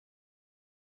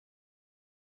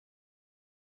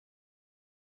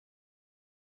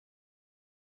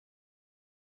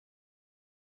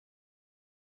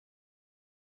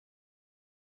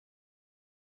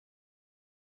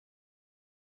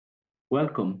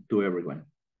Welcome to everyone.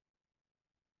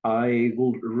 I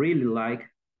would really like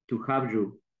to have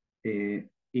you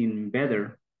in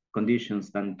better conditions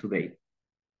than today.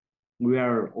 We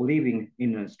are living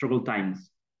in struggle times,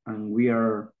 and we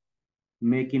are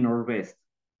making our best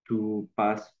to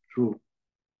pass through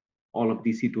all of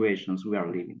these situations we are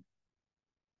living.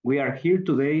 We are here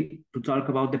today to talk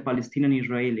about the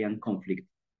Palestinian-Israeli conflict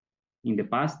in the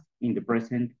past, in the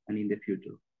present, and in the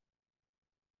future.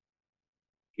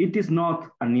 It is not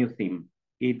a new theme.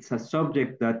 It's a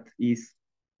subject that is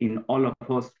in all of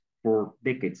us for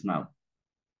decades now.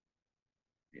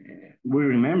 We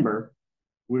remember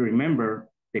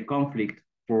the conflict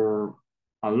for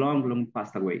a long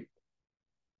past away.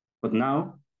 But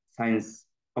now, since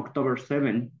October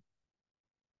 7,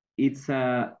 it's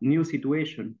a new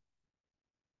situation.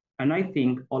 And I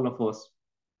think all of us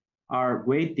are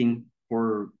waiting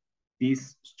for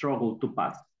this struggle to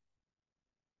pass.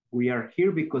 We are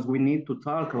here because we need to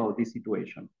talk about this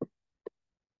situation.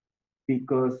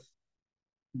 Because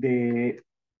the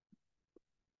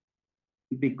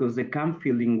camp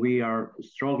feeling we are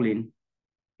struggling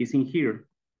is in here.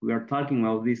 We are talking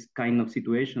about these kind of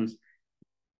situations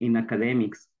in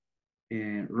academics,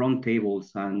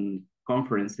 roundtables and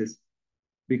conferences,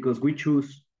 because we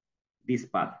choose this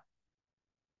path.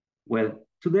 Well,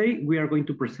 today we are going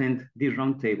to present this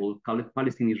roundtable called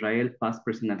Palestine-Israel, Past,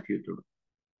 Present, and Future.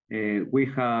 We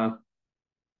have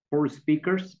 4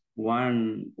 speakers.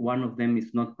 One of them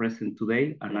is not present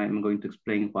today, and I'm going to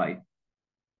explain why.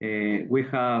 We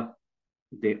have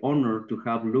the honor to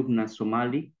have Lubnah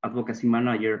Shomali, Advocacy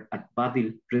Manager at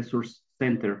BADIL Resource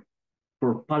Center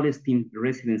for Palestine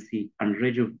Residency and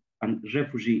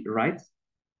Refugee Rights.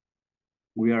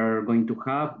 We are going to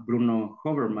have Bruno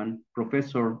Huberman,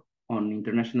 Professor on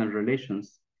International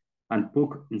Relations and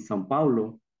PUC-São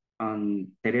Paulo, and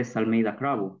Teresa Almeida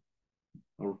Cravo,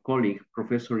 our colleague,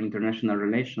 Professor International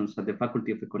Relations at the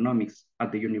Faculty of Economics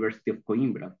at the University of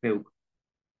Coimbra, FEUC,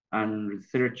 and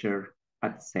researcher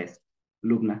at CES.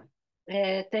 Lubnah.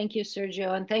 Thank you,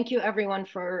 Sergio, and thank you everyone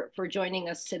for joining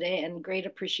us today, and great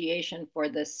appreciation for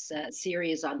this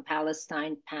series on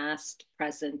Palestine, past,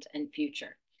 present, and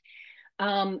future.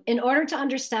 In order to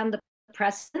understand the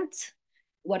present,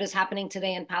 what is happening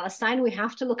today in Palestine, we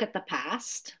have to look at the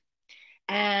past,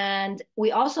 and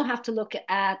we also have to look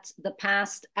at the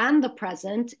past and the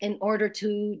present in order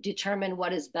to determine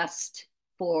what is best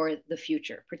for the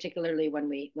future, particularly when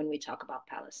we talk about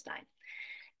Palestine.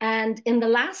 And in the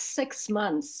last 6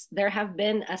 months, there have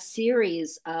been a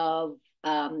series of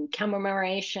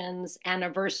commemorations,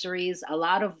 anniversaries, a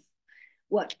lot of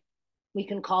what we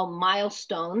can call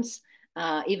milestones.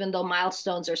 Even though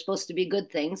milestones are supposed to be good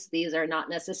things, these are not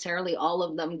necessarily all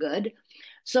of them good.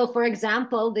 So for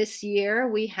example, this year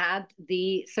we had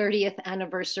the 30th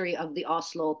anniversary of the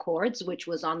Oslo Accords, which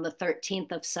was on the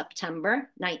 13th of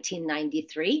September,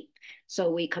 1993.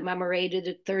 So we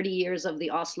commemorated 30 years of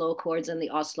the Oslo Accords and the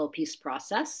Oslo peace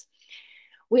process.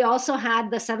 We also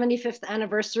had the 75th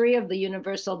anniversary of the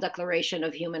Universal Declaration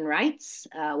of Human Rights,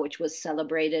 which was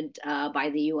celebrated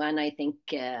by the UN, I think,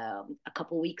 a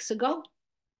couple weeks ago.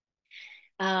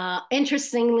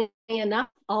 Interestingly enough,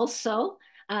 also,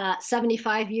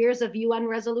 75 years of UN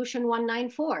Resolution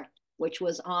 194, which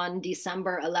was on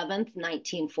December 11th,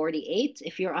 1948.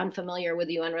 If you're unfamiliar with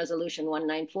UN Resolution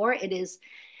 194, it is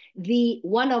the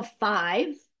one of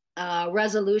 5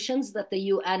 resolutions that the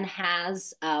UN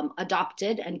has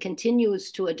adopted and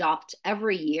continues to adopt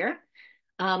every year.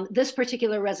 This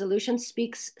particular resolution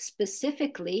speaks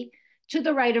specifically to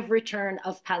the right of return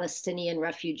of Palestinian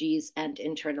refugees and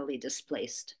internally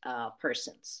displaced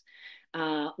persons.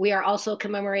 We are also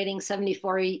commemorating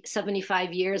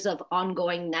 75 years of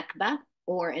ongoing Nakba,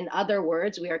 or in other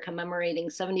words, we are commemorating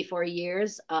 75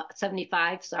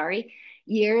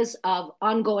 years of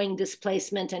ongoing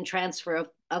displacement and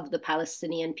transfer of the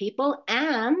Palestinian people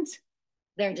and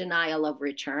their denial of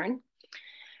return.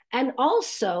 And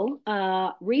also,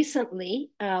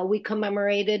 recently, we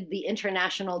commemorated the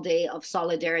International Day of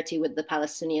Solidarity with the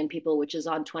Palestinian people, which is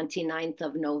on 29th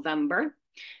of November.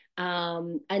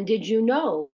 And did you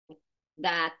know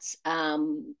that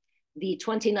the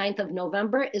 29th of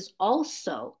November is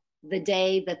also the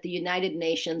day that the United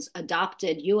Nations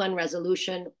adopted UN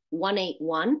Resolution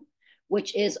 181,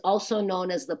 which is also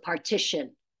known as the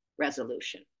Partition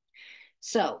Resolution.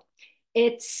 So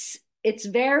it's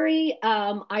very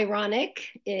ironic,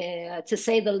 to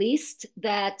say the least,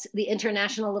 that the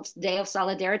International Day of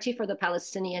Solidarity for the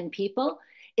Palestinian people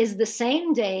is the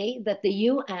same day that the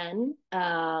UN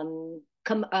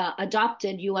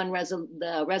adopted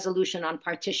the resolution on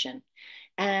partition.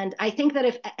 And I think that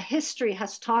if history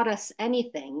has taught us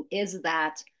anything, is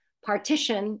that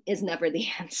partition is never the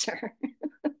answer.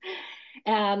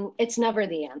 It's never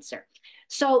the answer.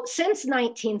 So since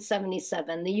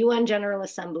 1977, the UN General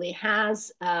Assembly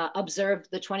has observed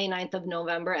the 29th of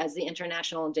November as the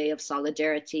International Day of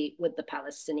Solidarity with the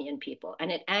Palestinian people.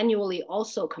 And it annually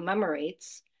also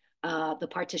commemorates the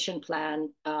Partition Plan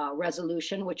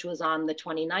resolution, which was on the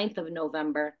 29th of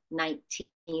November,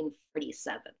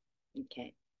 1947.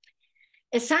 Okay.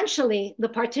 Essentially, the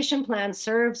Partition Plan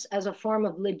serves as a form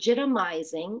of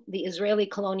legitimizing the Israeli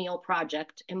colonial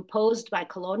project imposed by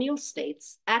colonial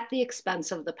states at the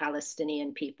expense of the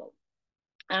Palestinian people,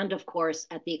 and of course,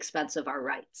 at the expense of our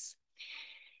rights.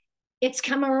 Its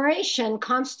commemoration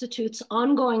constitutes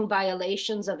ongoing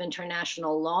violations of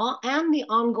international law and the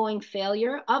ongoing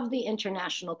failure of the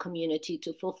international community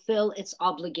to fulfill its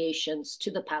obligations to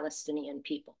the Palestinian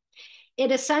people. It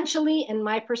essentially, in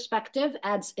my perspective,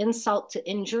 adds insult to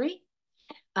injury,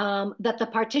 that the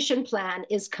Partition Plan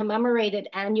is commemorated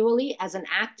annually as an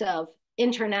act of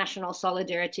international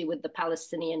solidarity with the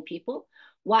Palestinian people,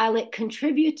 while it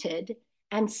contributed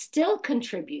and still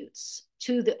contributes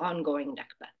to the ongoing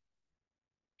Nakba.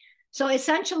 So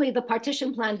essentially, the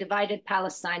Partition Plan divided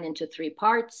Palestine into three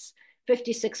parts.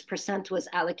 56% was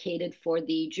allocated for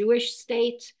the Jewish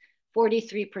state,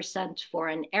 43% for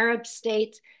an Arab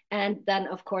state, and then,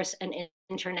 of course, an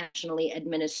internationally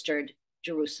administered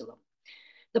Jerusalem.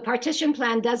 The Partition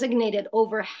Plan designated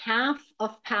over half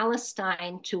of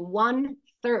Palestine to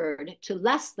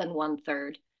less than one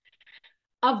third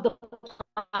of the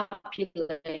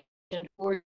population who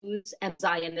were Jews and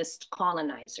Zionist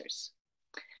colonizers.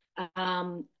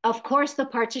 Of course, the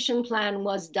Partition Plan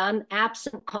was done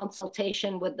absent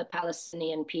consultation with the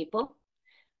Palestinian people.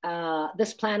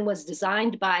 This plan was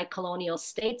designed by colonial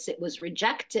states. It was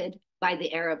rejected by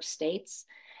the Arab states.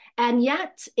 And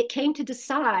yet it came to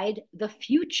decide the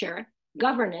future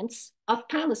governance of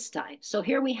Palestine. So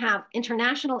here we have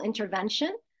international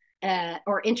intervention,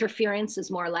 or interference is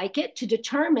more like it, to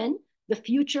determine the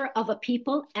future of a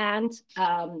people and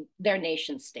their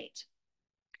nation state.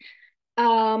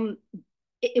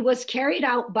 It was carried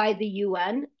out by the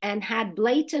UN and had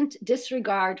blatant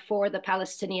disregard for the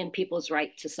Palestinian people's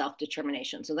right to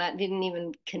self-determination. So that didn't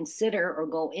even consider or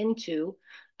go into,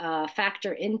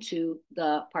 factor into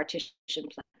the Partition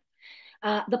Plan.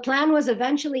 The plan was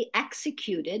eventually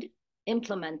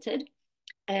implemented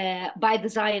by the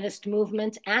Zionist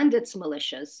movement and its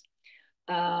militias,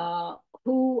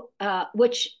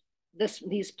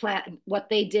 what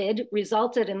they did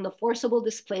resulted in the forcible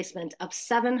displacement of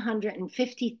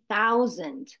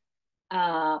 750,000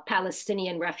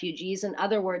 Palestinian refugees. In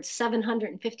other words,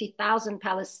 750,000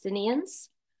 Palestinians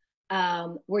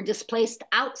were displaced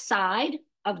outside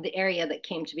of the area that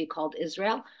came to be called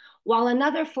Israel, while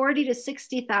another 40 to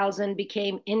 60,000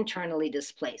 became internally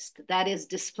displaced, that is,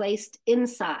 displaced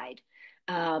inside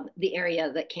the area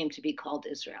that came to be called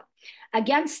Israel.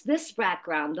 Against this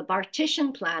background, the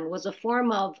Partition Plan was a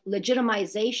form of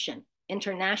legitimization,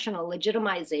 international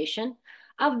legitimization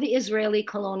of the Israeli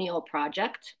colonial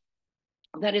project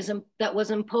that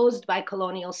was imposed by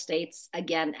colonial states,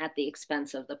 again, at the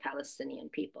expense of the Palestinian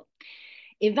people.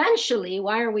 Eventually,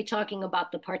 why are we talking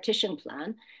about the Partition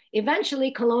Plan?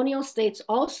 Eventually, colonial states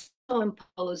also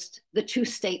imposed the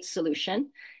two-state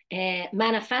solution,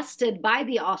 manifested by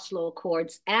the Oslo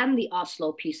Accords and the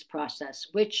Oslo Peace Process,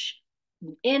 which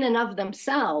in and of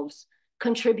themselves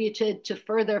contributed to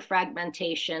further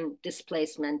fragmentation,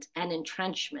 displacement, and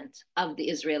entrenchment of the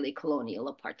Israeli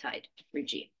colonial apartheid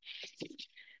regime.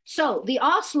 So the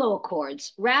Oslo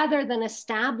Accords, rather than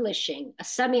establishing a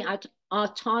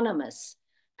semi-autonomous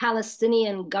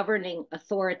Palestinian governing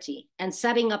authority and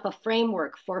setting up a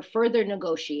framework for further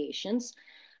negotiations,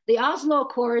 the Oslo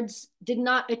Accords did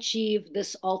not achieve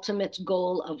this ultimate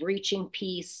goal of reaching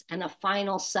peace and a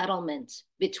final settlement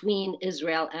between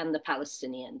Israel and the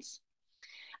Palestinians.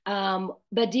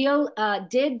 BADIL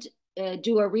did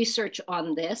do a research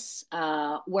on this,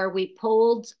 where we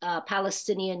polled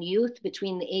Palestinian youth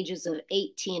between the ages of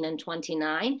 18 and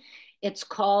 29. It's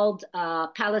called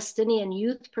Palestinian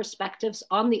Youth Perspectives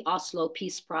on the Oslo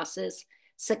Peace Process,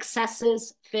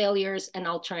 Successes, Failures, and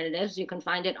Alternatives. You can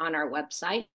find it on our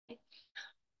website.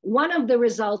 One of the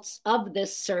results of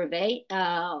this survey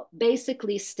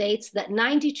basically states that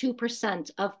 92%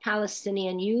 of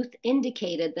Palestinian youth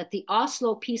indicated that the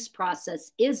Oslo Peace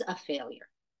Process is a failure.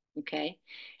 Okay,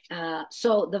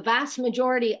 so the vast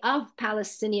majority of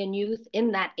Palestinian youth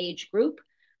in that age group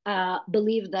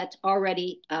believe that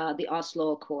already the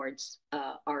Oslo Accords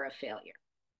are a failure.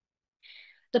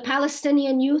 The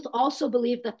Palestinian youth also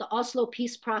believe that the Oslo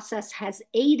peace process has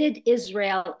aided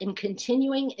Israel in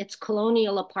continuing its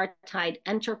colonial apartheid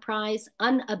enterprise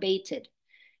unabated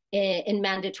in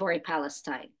mandatory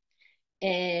Palestine.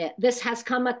 This has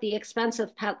come at the expense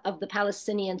of the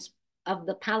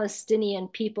Palestinian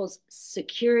people's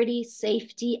security,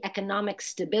 safety, economic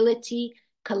stability,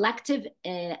 collective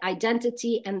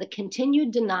identity, and the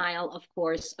continued denial, of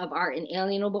course, of our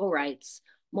inalienable rights,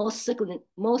 most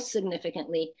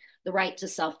significantly, the right to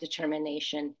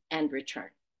self-determination and return.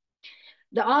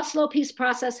 The Oslo peace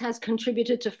process has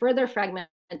contributed to further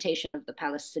fragmentation of the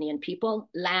Palestinian people,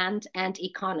 land, and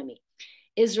economy.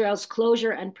 Israel's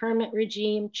closure and permit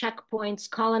regime, checkpoints,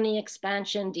 colony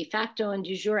expansion, de facto and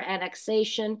de jure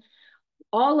annexation,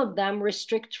 all of them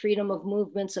restrict freedom of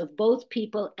movements of both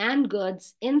people and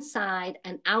goods inside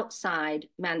and outside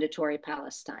mandatory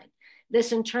Palestine.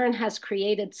 This in turn has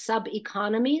created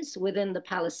sub-economies within the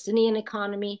Palestinian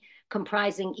economy,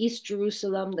 comprising East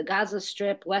Jerusalem, the Gaza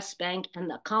Strip, West Bank, and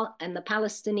the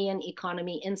Palestinian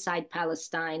economy inside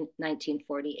Palestine,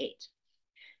 1948.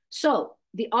 So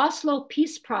the Oslo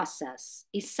peace process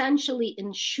essentially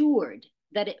ensured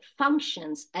that it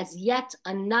functions as yet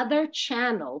another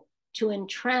channel to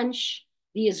entrench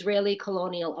the Israeli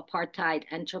colonial apartheid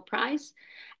enterprise,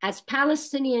 as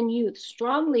Palestinian youth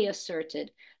strongly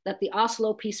asserted that the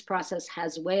Oslo peace process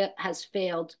has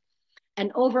failed.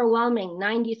 An overwhelming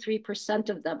 93%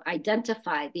 of them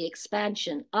identify the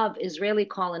expansion of Israeli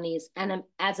colonies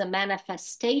as a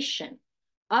manifestation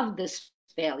of this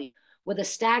failure, with a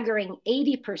staggering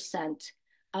 80%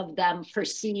 of them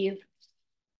perceive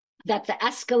that the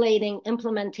escalating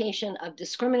implementation of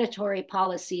discriminatory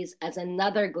policies as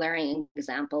another glaring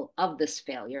example of this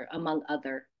failure, among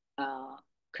other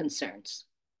concerns.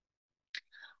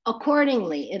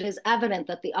 Accordingly, it is evident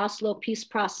that the Oslo peace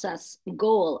process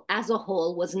goal as a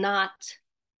whole was not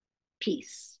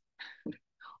peace,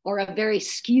 or a very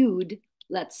skewed,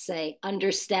 let's say,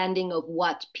 understanding of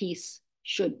what peace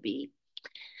should be.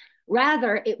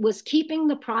 Rather, it was keeping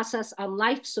the process on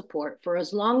life support for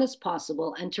as long as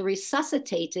possible and to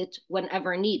resuscitate it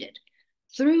whenever needed.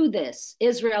 Through this,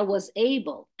 Israel was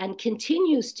able and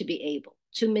continues to be able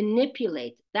to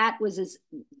manipulate that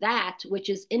which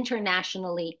is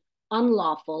internationally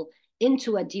unlawful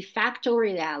into a de facto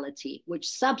reality, which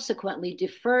subsequently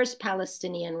defers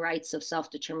Palestinian rights of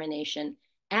self-determination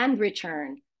and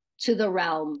return to the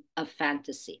realm of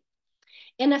fantasy.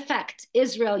 In effect,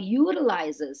 Israel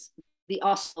utilizes the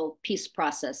Oslo peace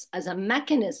process as a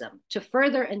mechanism to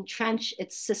further entrench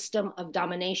its system of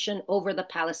domination over the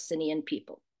Palestinian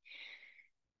people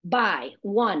by,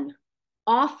 one,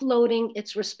 offloading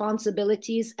its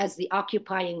responsibilities as the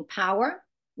occupying power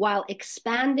while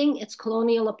expanding its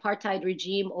colonial apartheid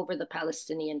regime over the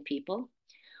Palestinian people,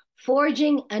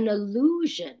 forging an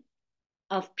illusion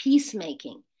of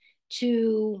peacemaking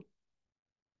to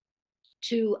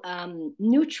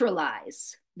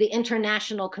neutralize the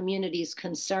international community's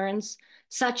concerns,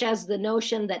 such as the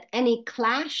notion that any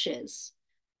clashes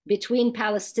between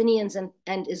Palestinians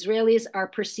and Israelis are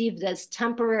perceived as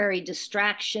temporary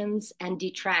distractions and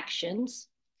detractions,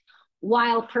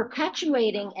 while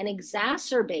perpetuating and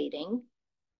exacerbating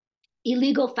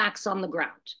illegal facts on the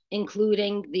ground,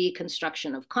 including the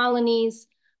construction of colonies,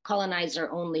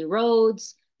 colonizer-only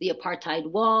roads, the apartheid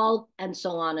wall, and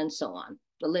so on and so on.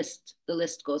 The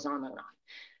list goes on and on.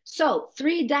 So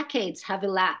 3 decades have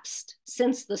elapsed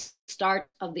since the start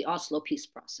of the Oslo peace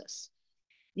process.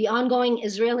 The ongoing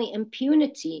Israeli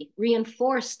impunity,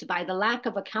 reinforced by the lack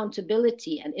of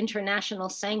accountability and international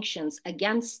sanctions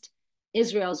against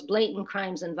Israel's blatant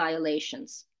crimes and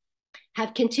violations,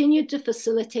 have continued to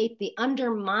facilitate the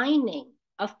undermining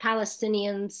of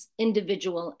Palestinians'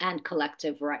 individual and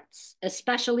collective rights,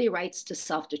 especially rights to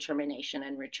self-determination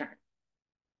and return.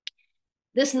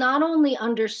 This not only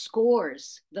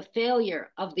underscores the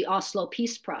failure of the Oslo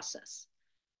peace process,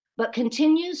 but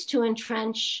continues to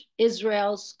entrench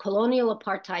Israel's colonial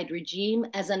apartheid regime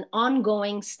as an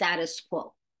ongoing status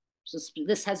quo. So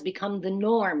this has become the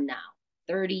norm now,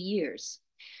 30 years.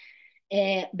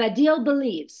 BADIL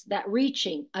believes that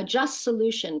reaching a just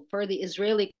solution for the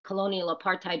Israeli colonial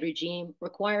apartheid regime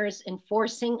requires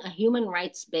enforcing a human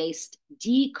rights-based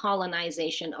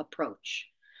decolonization approach,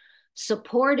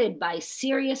 supported by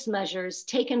serious measures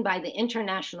taken by the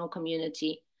international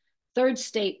community, third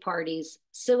state parties,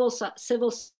 civil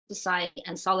society,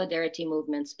 and solidarity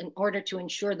movements in order to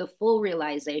ensure the full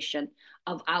realization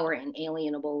of our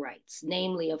inalienable rights,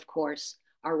 namely, of course,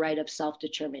 our right of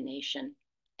self-determination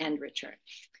and return.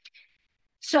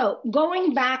 So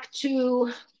going back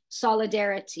to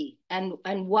solidarity and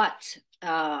what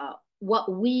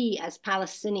what we as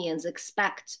Palestinians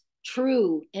expect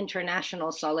true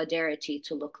international solidarity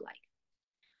to look like.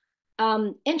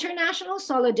 International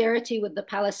solidarity with the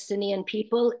Palestinian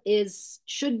people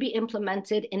should be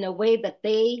implemented in a way that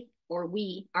they or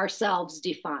we ourselves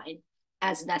define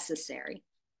as necessary.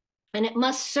 And it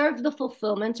must serve the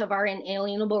fulfillment of our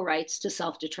inalienable rights to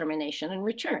self-determination and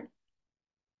return.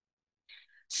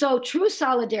 So true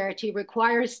solidarity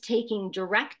requires taking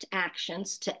direct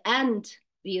actions to end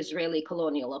the Israeli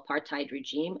colonial apartheid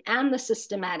regime and the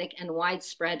systematic and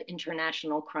widespread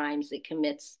international crimes it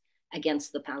commits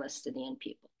against the Palestinian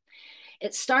people.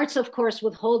 It starts, of course,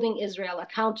 with holding Israel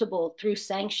accountable through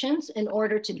sanctions in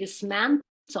order to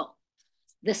dismantle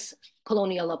this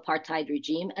colonial apartheid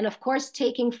regime, and of course,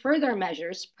 taking further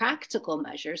measures, practical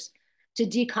measures, to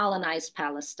decolonize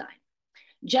Palestine.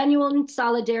 Genuine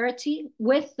solidarity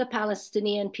with the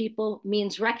Palestinian people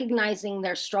means recognizing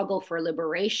their struggle for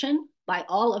liberation by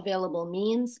all available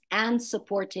means and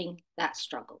supporting that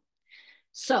struggle.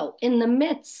 So, in the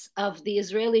midst of the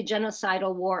Israeli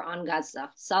genocidal war on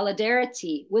Gaza,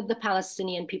 solidarity with the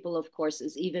Palestinian people, of course,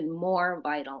 is even more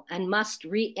vital and must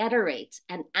reiterate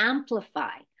and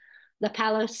amplify the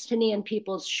Palestinian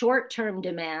people's short-term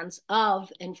demands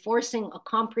of enforcing a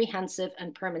comprehensive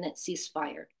and permanent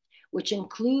ceasefire, which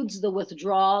includes the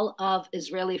withdrawal of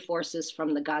Israeli forces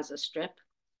from the Gaza Strip,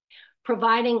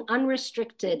 providing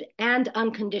unrestricted and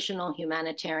unconditional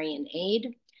humanitarian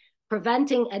aid,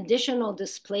 preventing additional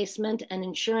displacement and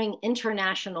ensuring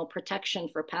international protection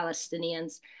for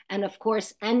Palestinians, and of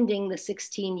course, ending the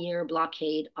 16-year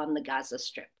blockade on the Gaza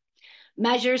Strip.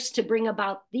 Measures to bring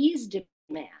about these demands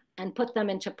and put them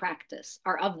into practice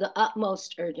are of the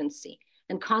utmost urgency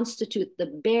and constitute the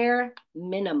bare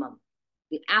minimum,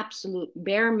 the absolute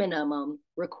bare minimum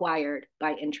required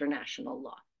by international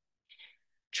law.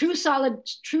 True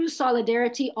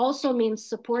solidarity also means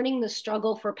supporting the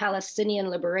struggle for Palestinian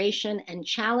liberation and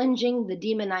challenging the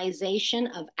demonization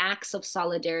of acts of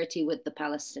solidarity with the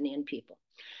Palestinian people.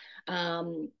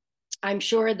 I'm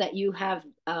sure that you have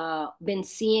been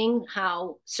seeing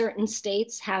how certain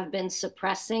states have been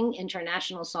suppressing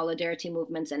international solidarity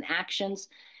movements and actions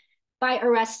by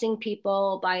arresting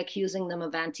people, by accusing them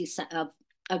of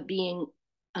being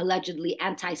allegedly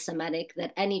anti-Semitic,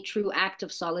 that any true act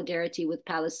of solidarity with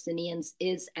Palestinians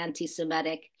is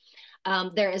anti-Semitic.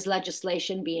 There is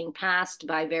legislation being passed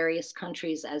by various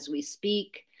countries as we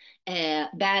speak,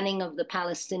 banning of the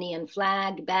Palestinian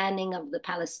flag, banning of the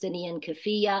Palestinian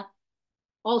keffiyeh,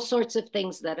 all sorts of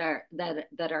things that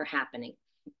are happening.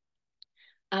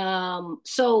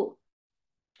 So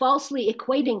falsely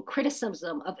equating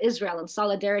criticism of Israel and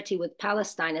solidarity with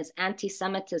Palestine as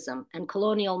anti-Semitism and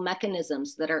colonial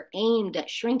mechanisms that are aimed at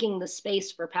shrinking the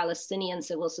space for Palestinian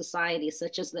civil society,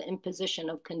 such as the imposition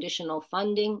of conditional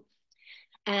funding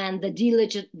and the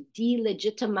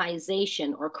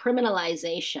delegitimization or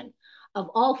criminalization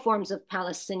of all forms of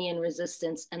Palestinian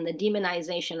resistance and the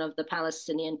demonization of the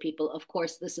Palestinian people. Of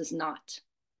course, this is not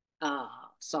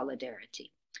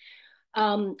solidarity.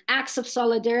 Acts of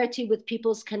solidarity with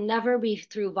peoples can never be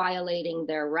through violating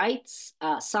their rights,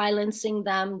 silencing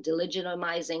them,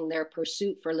 delegitimizing their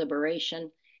pursuit for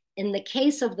liberation. In the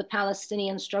case of the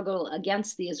Palestinian struggle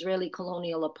against the Israeli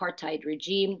colonial apartheid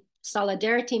regime,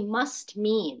 solidarity must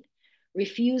mean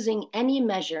refusing any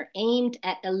measure aimed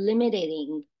at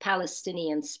eliminating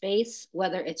Palestinian space,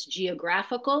 whether it's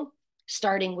geographical,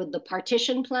 starting with the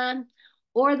partition plan,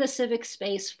 or the civic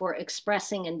space for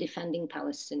expressing and defending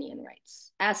Palestinian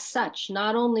rights. As such,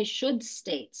 not only should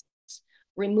states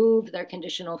remove their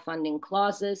conditional funding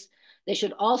clauses, they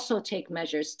should also take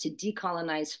measures to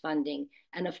decolonize funding.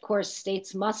 And of course,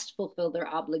 states must fulfill their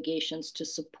obligations to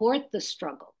support the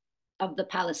struggle of the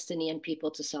Palestinian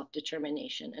people to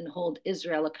self-determination and hold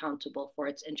Israel accountable for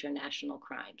its international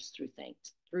crimes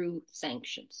through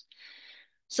sanctions.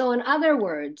 So in other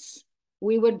words,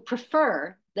 we would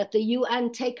prefer that the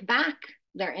UN take back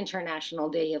their International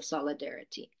Day of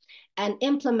Solidarity and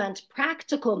implement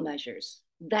practical measures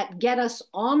that get us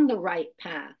on the right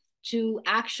path to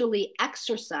actually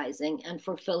exercising and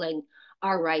fulfilling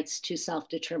our rights to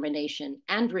self-determination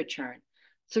and return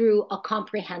through a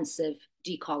comprehensive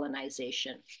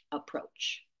decolonization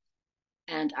approach.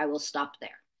 And I will stop there.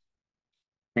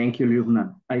 Thank you,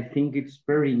 Lubna. I think it's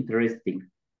very interesting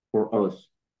for us.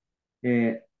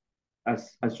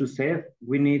 As you said,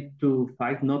 we need to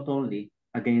fight not only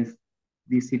against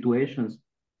these situations,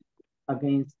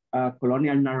 against a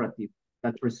colonial narrative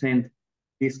that presents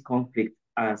this conflict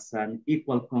as an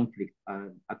equal conflict,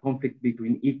 a conflict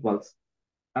between equals.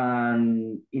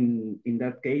 And in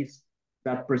that case,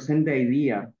 that present the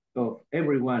idea of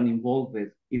everyone involved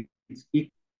is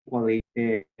equally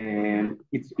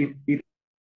it's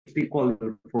equal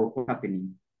for what's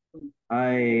happening.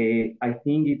 I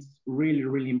think it's really,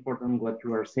 really important what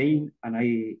you are saying, and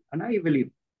I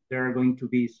believe there are going to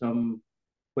be some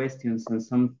questions and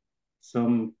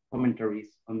some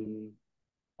commentaries on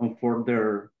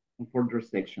further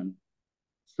section.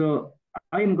 So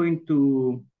I am going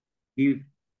to give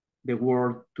the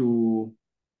word to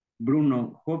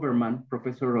Bruno Huberman,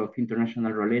 Professor of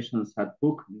International Relations at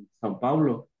PUC São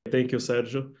Paulo. Thank you,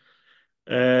 Sergio.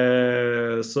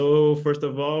 So first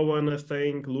of all, I want to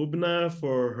thank Lubna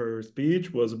for her speech.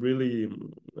 It was really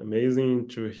amazing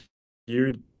to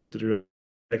hear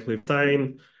directly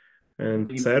Palestine, and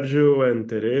Sergio and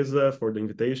Teresa for the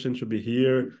invitation to be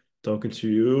here talking to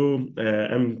you.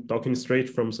 I'm talking straight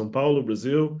from São Paulo,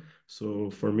 Brazil. So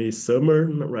for me, it's summer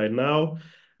right now.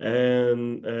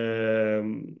 And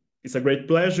it's a great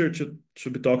pleasure to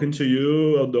be talking to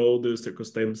you, although the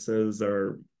circumstances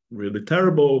are really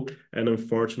terrible and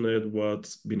unfortunate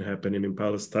what's been happening in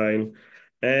Palestine.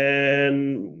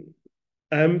 And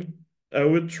I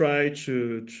would try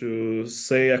to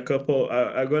say a couple.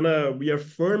 I'm gonna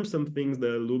reaffirm some things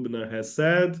that Lubna has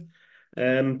said,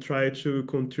 and try to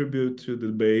contribute to the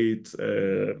debate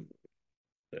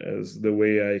as the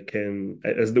way I can,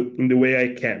 in the way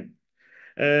I can.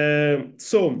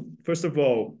 So first of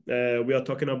all, we are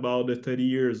talking about the 30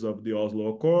 years of the Oslo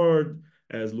Accord,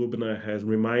 as Lubna has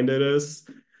reminded us,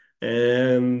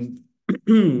 and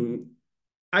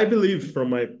I believe from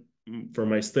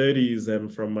my studies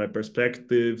and from my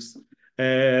perspectives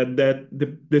that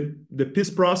the peace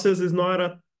process is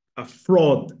not a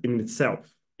fraud in itself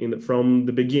from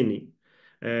the beginning.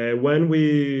 When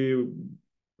we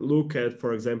look at,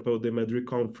 for example, the Madrid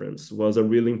conference was a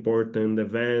really important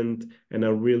event and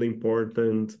a really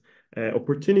important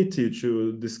opportunity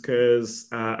to discuss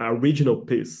a regional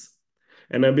peace.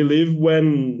 And I believe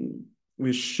when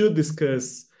we should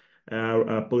discuss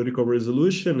a political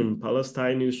resolution in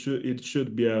Palestine, it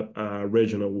should be a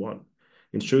regional one.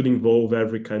 It should involve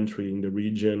every country in the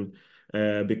region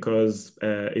because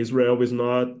Israel is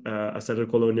not a settler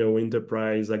colonial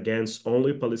enterprise against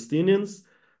only Palestinians,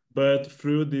 but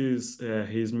through this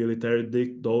his military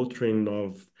doctrine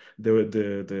of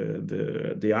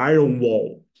the iron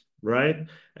wall, right?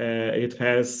 It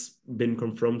has been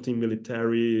confronting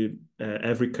military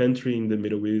every country in the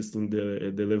Middle East, in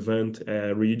the Levant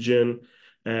region,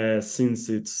 since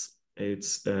its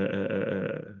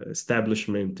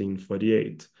establishment in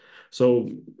 48. So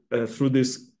through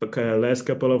this last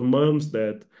couple of months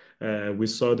that we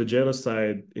saw the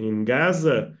genocide in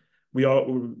Gaza, we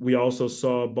also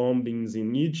saw bombings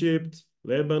in Egypt,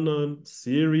 Lebanon,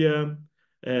 Syria,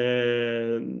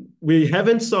 and we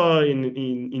haven't saw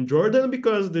in Jordan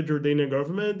because the Jordanian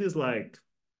government is like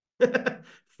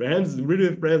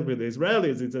really friends with the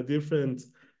Israelis. It's a different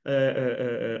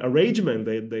arrangement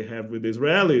that they have with the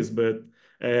Israelis, but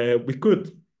we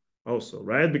could also,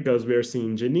 right? Because we are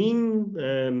seeing Jenin,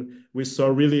 and we saw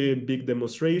really big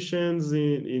demonstrations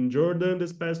in Jordan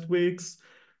this past weeks.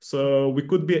 So we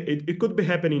could be it could be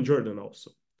happening in Jordan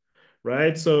also,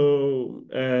 right? So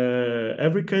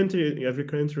every country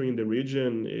in the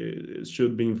region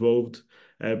should be involved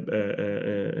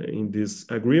in this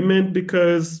agreement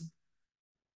because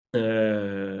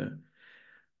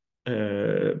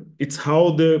it's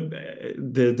how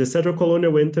the settler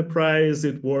colonial enterprise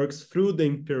it works through the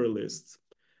imperialist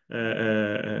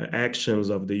actions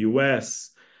of the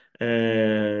U.S.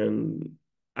 and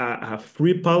a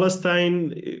free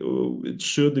Palestine it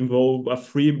should involve a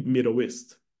free Middle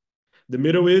East. The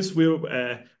Middle East will,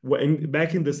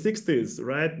 back in the 60s,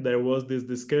 right? There was this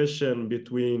discussion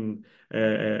between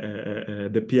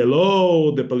the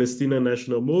PLO, the Palestinian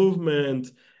National Movement,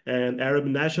 and Arab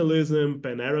nationalism,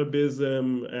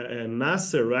 Pan-Arabism, and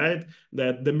Nasser, right?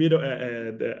 That the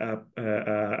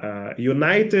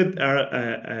united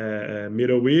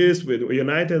Middle East with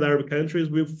united Arab countries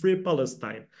will free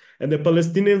Palestine. And the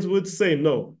Palestinians would say,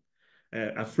 no,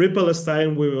 a free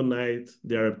Palestine will unite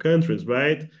the Arab countries,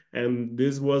 right? And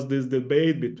this was this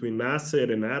debate between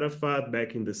Nasser and Arafat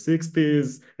back in the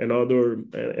 60s and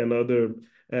other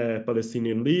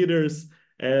Palestinian leaders.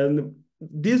 And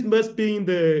this must be in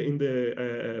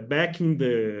the back in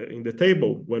the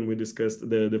table when we discussed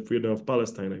the freedom of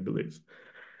Palestine, I believe.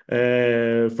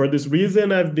 For this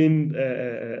reason, I've been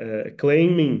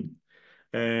claiming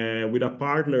with a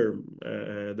partner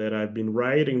that I've been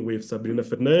writing with, Sabrina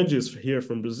Fernandes, here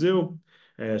from Brazil.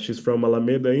 She's from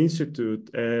Alameda Institute,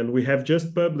 and we have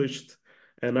just published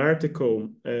an article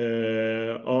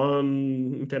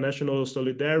on international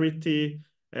solidarity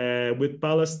with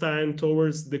Palestine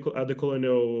towards the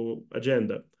colonial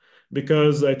agenda.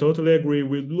 because I totally agree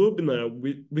with Lubna.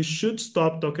 We should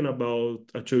stop talking about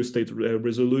a two-state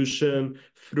resolution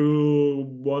through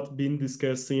what's been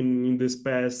discussing in this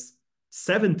past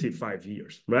 75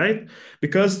 years, right?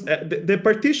 Because the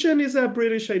partition is a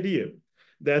British idea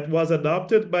that was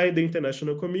adopted by the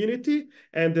international community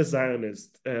and the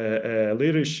Zionist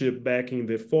leadership back in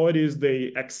the 40s.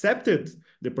 They accepted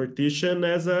the partition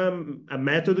as a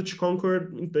method to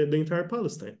conquer the entire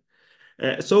Palestine.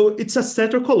 So it's a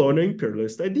settler-colonial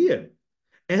imperialist idea.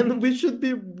 And we should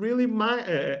be really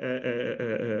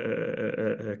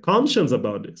conscious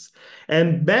about this.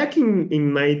 And back in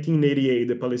 1988,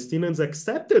 the Palestinians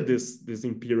accepted this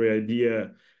imperial idea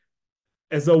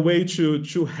as a way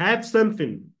to have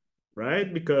something,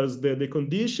 right? Because the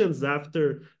conditions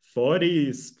after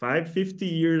 50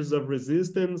 years of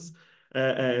resistance,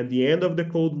 and the end of the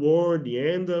Cold War, the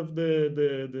end of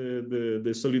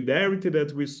the solidarity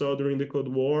that we saw during the Cold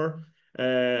War,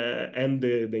 and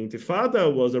the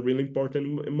Intifada was a really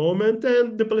important moment,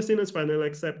 and the Palestinians finally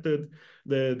accepted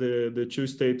the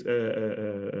two-state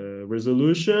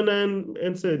resolution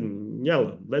and said,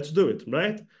 "Yeah, let's do it,"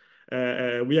 right?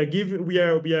 We are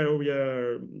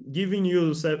giving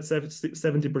you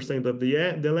 70% of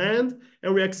the land,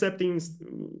 and we're accepting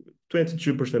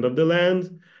 22% of the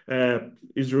land.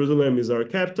 Jerusalem is our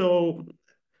capital.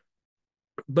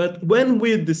 But when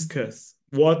we discuss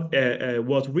what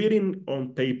was written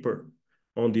on paper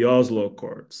on the Oslo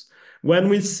Accords, when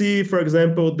we see, for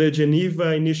example, the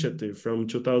Geneva Initiative from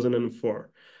 2004,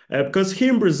 because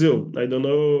here in Brazil, I don't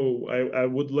know, I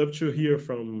would love to hear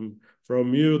from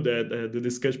you that the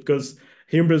discussion, because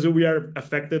here in Brazil we are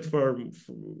affected for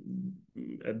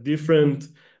a different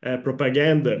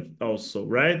propaganda also,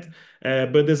 right?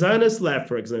 But the Zionist left,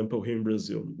 for example, here in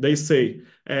Brazil, they say,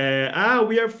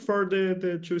 we are for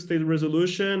the two-state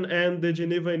resolution, and the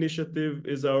Geneva Initiative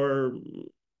is our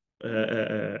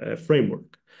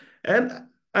framework. And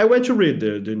I went to read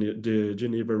the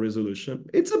Geneva resolution.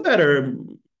 It's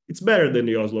better than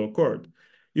the Oslo Accord.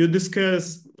 You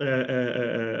discuss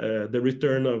the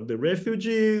return of the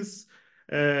refugees,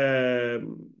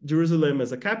 Jerusalem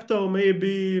as a capital,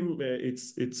 maybe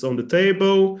it's on the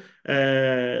table.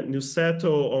 You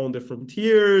settle on the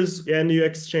frontiers, and you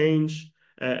exchange.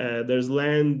 There's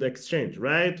land exchange,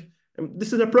 right? And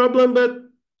this is a problem, but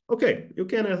okay, you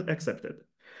can accept it.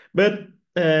 But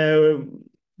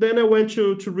then I went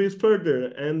to read further,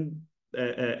 and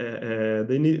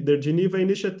the Geneva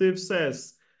Initiative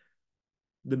says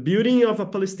the building of a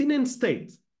Palestinian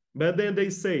state, but then they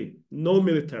say no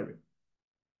military.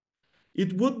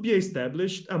 It would be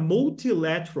established a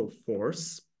multilateral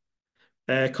force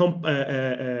from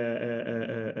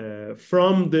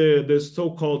the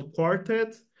so-called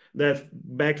quartet that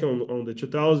back on the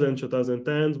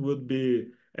 2010s would be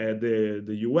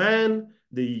the UN,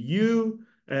 the EU,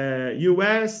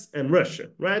 US, and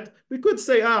Russia, right? We could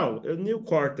say, a new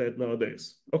quartet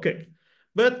nowadays. Okay.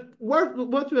 But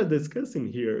what we are discussing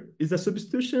here is a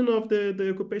substitution of the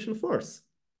occupation force.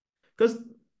 Because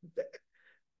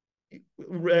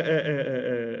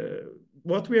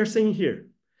what we are saying here,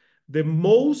 the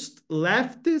most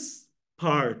leftist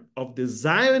part of the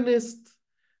Zionist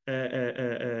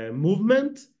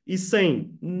movement is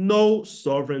saying no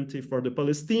sovereignty for the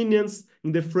Palestinians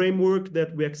in the framework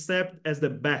that we accept as the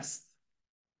best.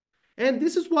 And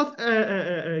this is what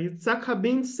Yitzhak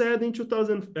Rabin said in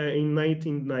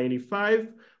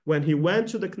 1995 when he went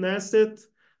to the Knesset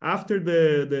after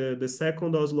the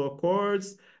second Oslo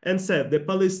Accords and said the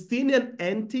Palestinian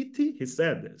entity, he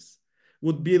said this,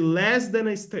 would be less than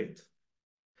a state.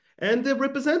 And the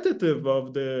representative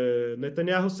of the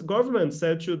Netanyahu's government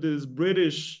said to this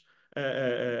British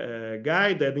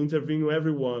guy that interviewed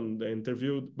everyone,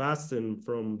 interviewed Bassem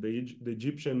from the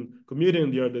Egyptian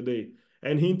comedian the other day,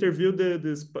 and he interviewed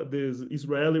this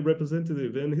Israeli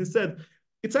representative, and he said,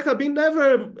 Yitzhak Rabin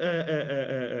never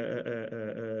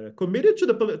committed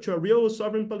to a real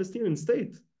sovereign Palestinian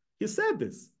state. He said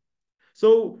this.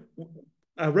 So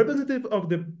a representative of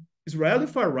the Israeli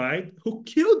far right who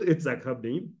killed Yitzhak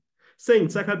Rabin, saying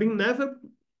Yitzhak Rabin never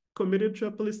committed to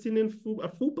a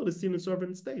full Palestinian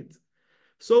sovereign state.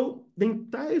 So the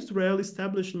entire Israeli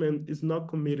establishment is not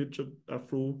committed to a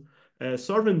full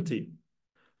sovereignty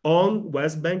on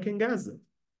West Bank and Gaza.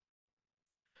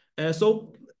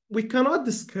 So we cannot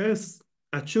discuss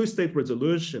a two-state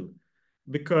resolution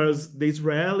because the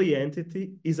Israeli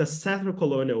entity is a settler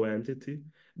colonial entity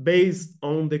based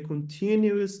on the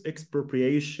continuous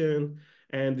expropriation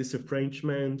and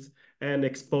disfranchisement and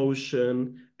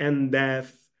expulsion and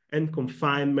death and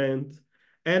confinement.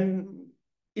 And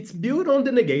it's built on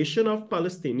the negation of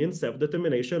Palestinian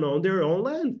self-determination on their own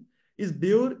land. is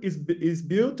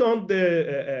built on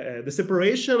the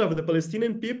separation of the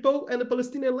Palestinian people and the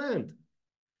Palestinian land.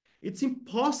 It's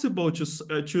impossible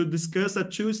to discuss a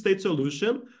two-state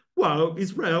solution while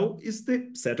Israel is the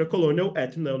settler-colonial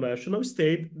ethno-national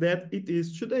state that it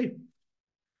is today.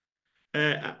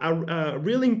 A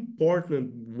really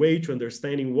important way to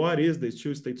understanding what is the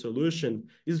two-state solution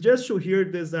is just to hear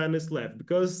the Zionist left,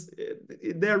 because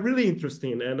they're really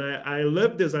interesting, and I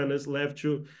love the Zionist left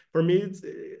too. For me,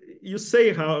 you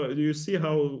see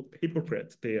how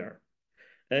hypocrite they are.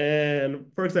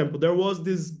 And for example, there was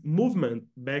this movement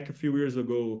back a few years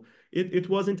ago. It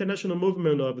was international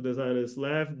movement of the Zionist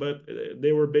left, but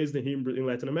they were based in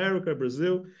Latin America,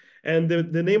 Brazil. And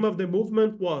the name of the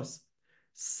movement was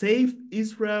Save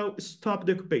Israel, Stop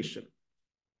the Occupation.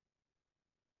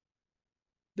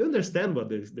 Do you understand what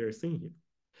they're saying here?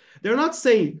 They're not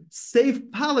saying save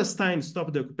Palestine,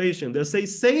 stop the occupation. They say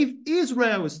save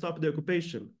Israel, stop the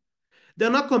occupation. They're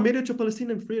not committed to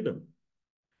Palestinian freedom.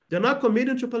 They're not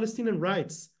committed to Palestinian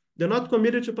rights. They're not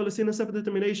committed to Palestinian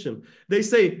self-determination. They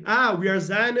say, we are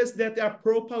Zionists that are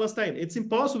pro-Palestine. It's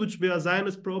impossible to be a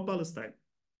Zionist pro-Palestine.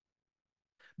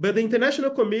 But the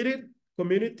international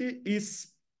community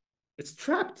is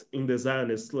trapped in the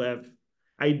Zionist left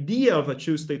idea of a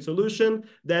two-state solution,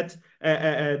 that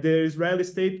the Israeli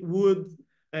state would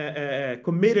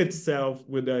commit itself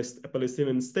with a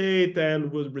Palestinian state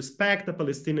and would respect the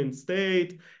Palestinian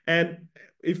state. And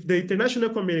if the international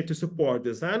community support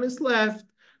the Zionist left,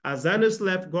 a Zionist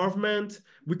left government,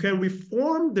 we can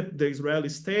reform the Israeli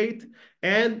state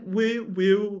and we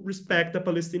will respect the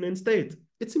Palestinian state.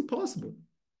 It's impossible.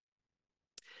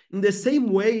 In the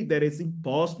same way that it's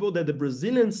impossible that the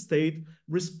Brazilian state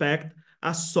respect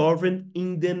a sovereign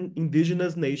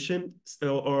indigenous nation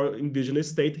or indigenous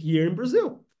state here in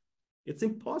Brazil. It's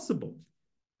impossible.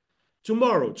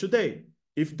 Tomorrow, today,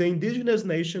 if the indigenous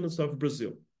nations of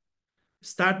Brazil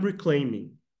start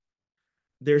reclaiming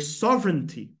their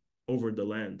sovereignty over the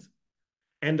land,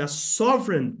 and a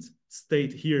sovereign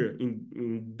state here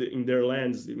in their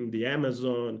lands, in the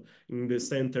Amazon, in the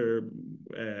center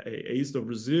east of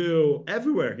Brazil,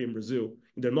 everywhere here in Brazil,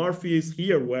 in the northeast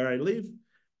here where I live,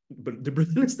 but the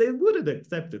Brazilian state wouldn't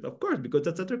accept it, of course, because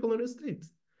that's a colonial state.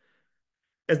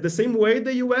 As the same way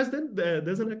the US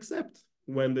doesn't accept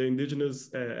when the indigenous,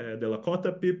 the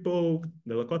Lakota people,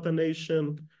 the Lakota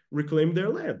nation reclaim their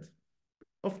land.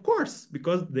 Of course,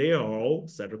 because they are all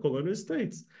settler colonial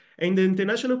states. And the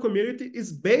international community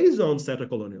is based on settler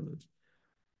colonialism,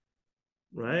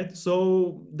 right?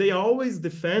 So they always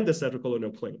defend the settler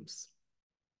colonial claims.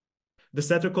 The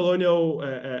settler colonial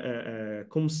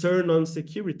concern on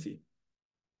security.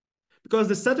 Because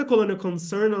the settler colonial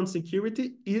concern on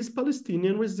security is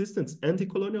Palestinian resistance,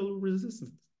 anti-colonial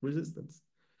resistance.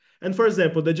 And for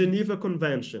example, the Geneva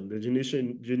Convention, the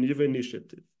Geneva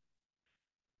Initiative.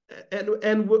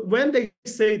 And when they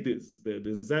say this,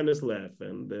 the Zionist left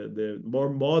and the more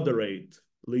moderate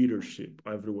leadership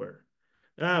everywhere,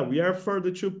 we are for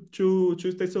the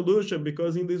two-state solution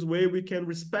because in this way we can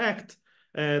respect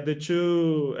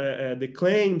the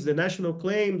claims, the national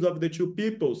claims of the two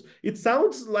peoples. It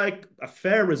sounds like a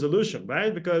fair resolution,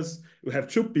 right? Because you have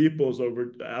two peoples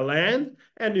over a land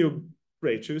and you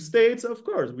create two states. Of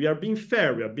course, we are being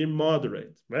fair, we are being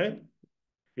moderate, right?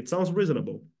 It sounds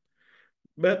reasonable.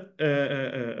 But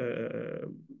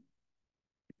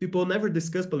people never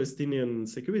discuss Palestinian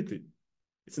security.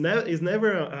 It's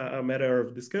never a matter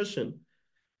of discussion.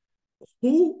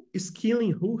 Who is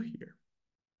killing who here?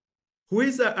 Who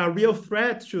is a real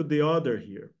threat to the other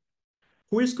here?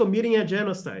 Who is committing a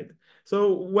genocide?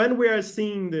 So when we are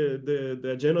seeing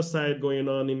the genocide going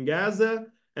on in Gaza,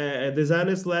 the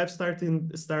Zionist left start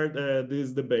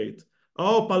this debate.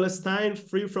 Oh, Palestine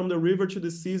free from the river to the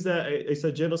sea is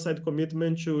a genocide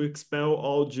commitment to expel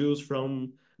all Jews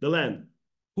from the land.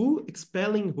 Who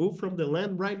expelling who from the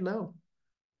land right now?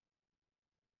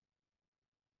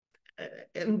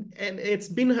 And it's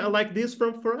been like this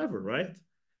from forever, right?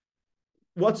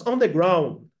 What's on the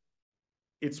ground,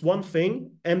 it's one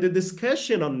thing, and the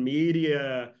discussion on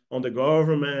media, on the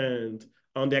government,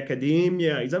 on the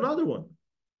academia is another one.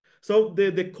 So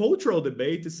the cultural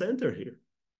debate is centered here.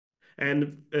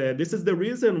 And this is the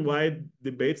reason why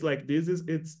debates like this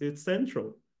it's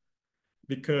central,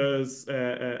 because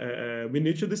we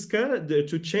need to discuss,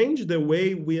 to change the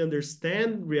way we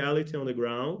understand reality on the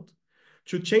ground,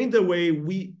 to change the way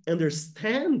we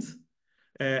understand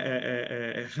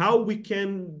how we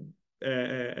can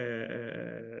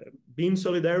be in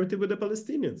solidarity with the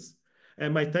Palestinians.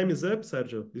 And my time is up,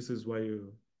 Sergio. This is why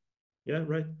you, yeah,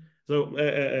 right. So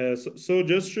so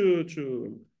just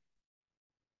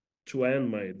to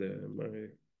end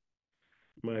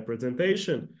my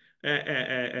presentation,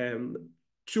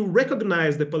 to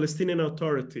recognize the Palestinian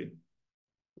Authority,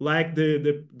 like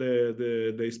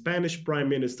the Spanish Prime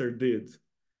Minister did,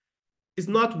 is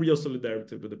not real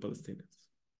solidarity with the Palestinians.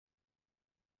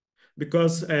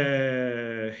 Because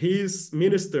his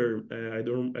minister, I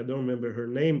don't remember her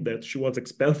name, that she was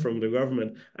expelled from the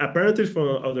government, apparently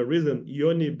for other reason,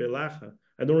 Yoni Belaja,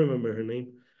 I don't remember her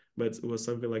name, but it was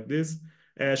something like this.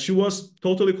 She was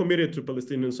totally committed to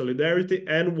Palestinian solidarity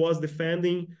and was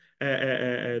defending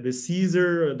the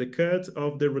seizure, the cut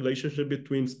of the relationship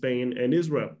between Spain and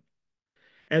Israel.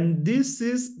 And this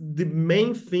is the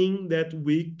main thing that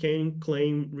we can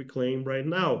reclaim right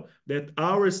now, that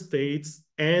our states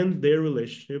end their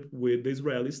relationship with the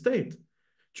Israeli state.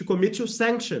 To commit to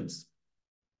sanctions,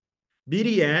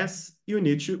 BDS,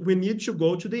 we need to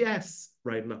go to the S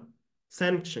right now.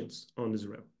 Sanctions on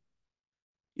Israel.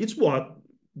 It's what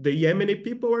the Yemeni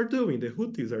people are doing, the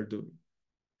Houthis are doing.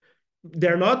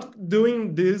 They're not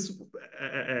doing this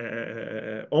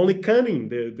only cunning.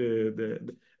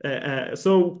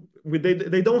 So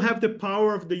they don't have the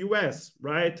power of the U.S.,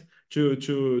 right,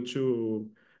 to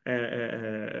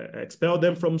expel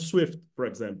them from SWIFT, for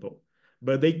example.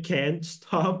 But they can't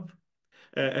stop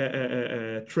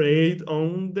trade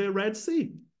on the Red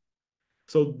Sea.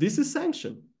 So this is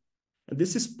sanction, and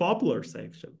this is popular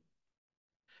sanction.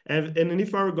 And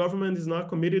if our government is not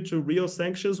committed to real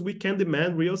sanctions, we can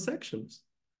demand real sanctions.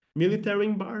 Military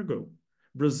embargo.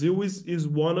 Brazil is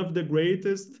one of the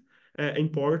greatest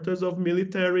importers of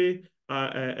military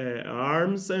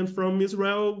arms and from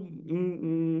Israel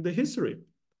in the history.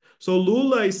 So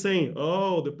Lula is saying,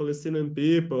 oh, the Palestinian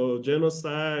people,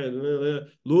 genocide.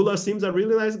 Lula seems a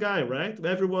really nice guy, right?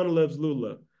 Everyone loves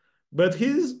Lula. But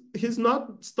he's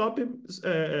not stopping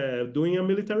doing a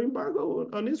military embargo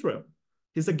on Israel.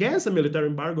 He's against a military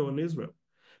embargo on Israel.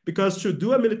 Because to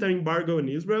do a military embargo in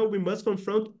Israel, we must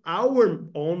confront our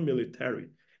own military.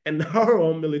 And our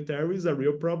own military is a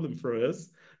real problem for us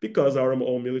because our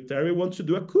own military wants to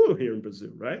do a coup here in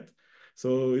Brazil, right?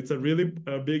 So it's a really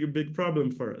big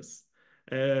problem for us.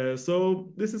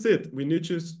 So this is it. We need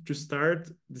to start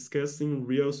discussing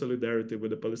real solidarity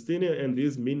with the Palestinians, and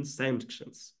this means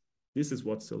sanctions. This is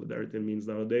what solidarity means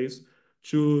nowadays,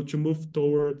 to move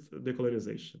toward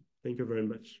decolonization. Thank you very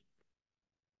much.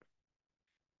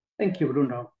 Thank you,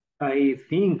 Bruno. I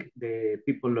think the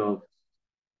people of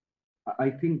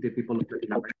Latin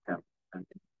America and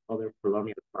other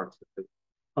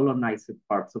colonized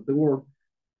parts of the world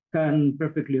can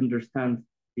perfectly understand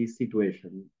this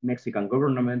situation. Mexican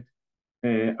government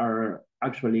are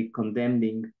actually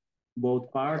condemning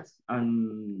both parts,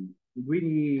 and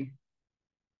really,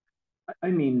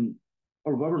 I mean,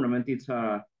 our government, it's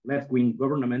a left-wing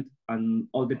government, and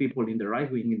all the people in the right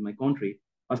wing in my country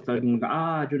are talking,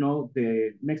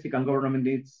 the Mexican government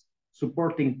is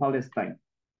supporting Palestine.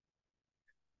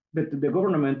 But the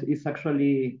government is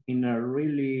actually in a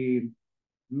really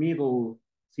middle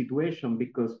situation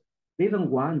because they don't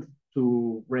want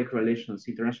to break relations,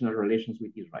 international relations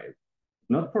with Israel.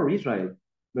 Not for Israel,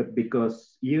 but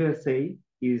because USA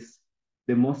is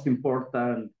the most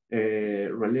important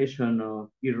relation of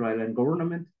Israel and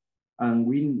government. And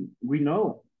we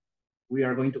know we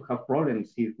are going to have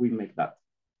problems if we make that.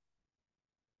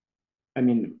 I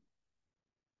mean,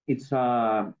 it's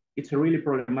a really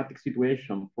problematic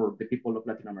situation for the people of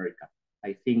Latin America.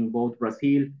 I think both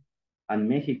Brazil and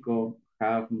Mexico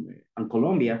and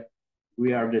Colombia,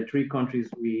 we are the three countries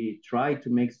we try to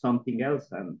make something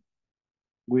else, and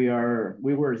we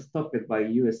were stopped by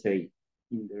USA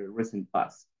in the recent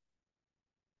past.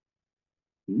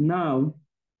 Now,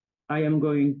 I am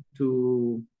going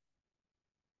to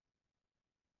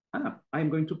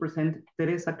present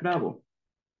Teresa Cravo.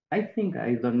 I think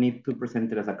I don't need to present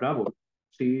Teresa Cravo.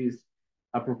 She is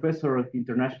a professor of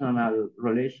international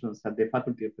relations at the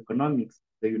Faculty of Economics,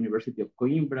 the University of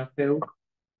Coimbra, FEUC,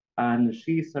 and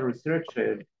she is a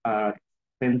researcher at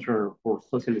Center for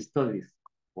Social Studies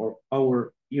for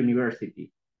our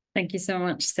university. Thank you so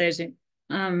much, Sergio.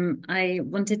 I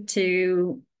wanted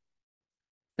to,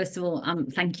 first of all,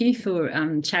 thank you for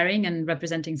chairing and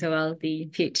representing so well the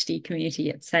PhD community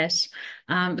at SET.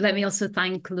 Let me also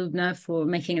thank Lubna for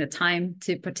making the time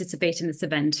to participate in this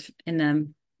event in a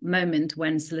moment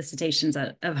when solicitations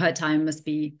of her time must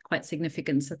be quite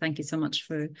significant. So thank you so much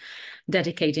for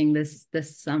dedicating this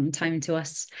time to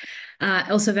us.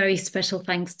 Also very special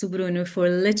thanks to Bruno for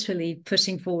literally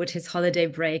pushing forward his holiday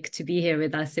break to be here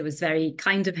with us. It was very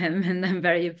kind of him, and I'm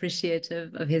very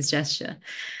appreciative of his gesture.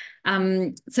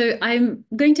 So I'm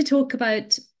going to talk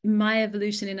about my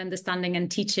evolution in understanding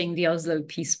and teaching the Oslo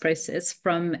peace process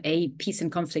from a peace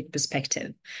and conflict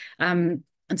perspective.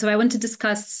 And so I want to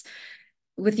discuss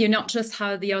with you not just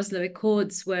how the Oslo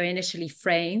Accords were initially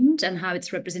framed and how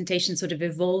its representation sort of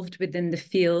evolved within the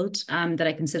field that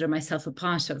I consider myself a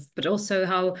part of, but also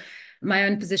how my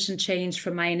own position changed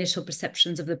from my initial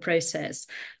perceptions of the process.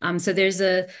 So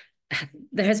there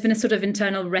has been a sort of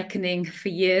internal reckoning for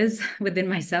years within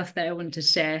myself that I want to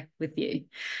share with you.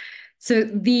 So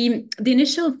the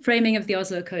initial framing of the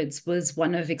Oslo Accords was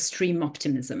one of extreme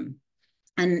optimism.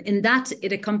 And in that,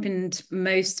 it accompanied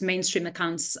most mainstream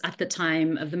accounts at the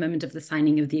time of the moment of the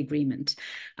signing of the agreement.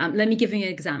 Let me give you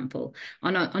an example.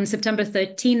 On September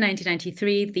 13,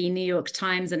 1993, the New York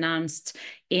Times announced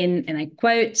and I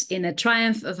quote, "In a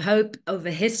triumph of hope over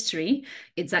history,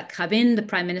 Yitzhak Rabin, the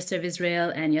Prime Minister of Israel,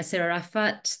 and Yasser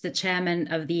Arafat, the chairman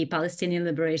of the Palestinian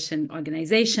Liberation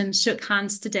Organization, shook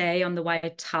hands today on the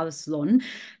White House lawn,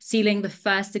 sealing the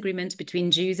first agreement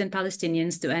between Jews and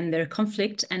Palestinians to end their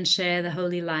conflict and share the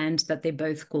holy land that they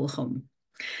both call home."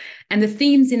 And the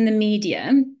themes in the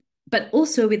media, but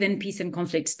also within peace and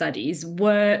conflict studies,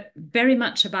 were very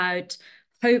much about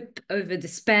hope over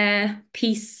despair,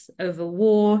 peace over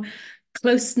war,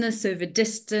 closeness over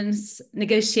distance,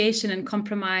 negotiation and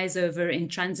compromise over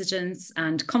intransigence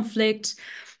and conflict.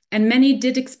 And many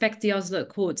did expect the Oslo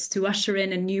Accords to usher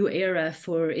in a new era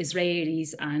for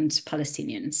Israelis and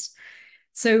Palestinians.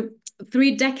 So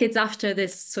 3 decades after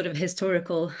this sort of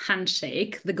historical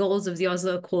handshake, the goals of the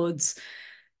Oslo Accords,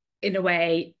 in a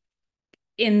way,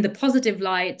 in the positive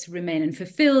light, remain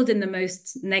unfulfilled. In the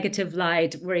most negative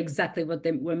light, were exactly what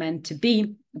they were meant to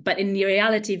be. But in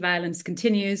reality, violence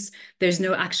continues. There's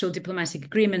no actual diplomatic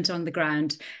agreement on the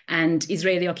ground, and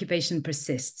Israeli occupation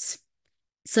persists.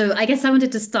 So I guess I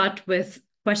wanted to start with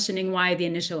questioning why the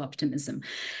initial optimism.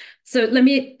 So let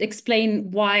me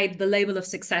explain why the label of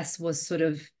success was sort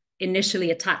of initially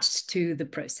attached to the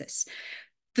process.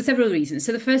 For several reasons.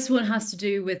 So the first one has to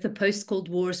do with the post-Cold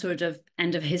War sort of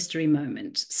end of history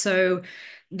moment. So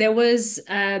there was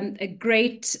a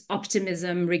great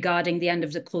optimism regarding the end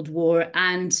of the Cold War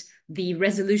and the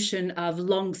resolution of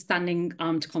long-standing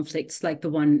armed conflicts like the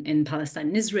one in Palestine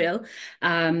and Israel,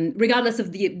 regardless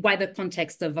of the wider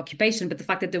context of occupation, but the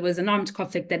fact that there was an armed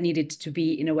conflict that needed to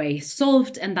be, in a way,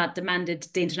 solved, and that demanded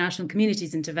the international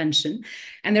community's intervention.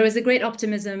 And there was a great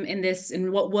optimism in this,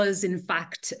 in what was, in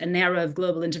fact, an era of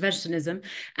global interventionism,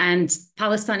 and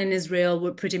Palestine and Israel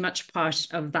were pretty much part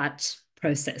of that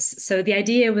process. So the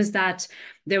idea was that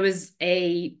there was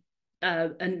an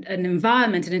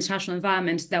environment, an international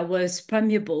environment that was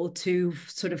permeable to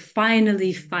sort of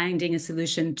finally finding a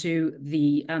solution to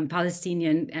the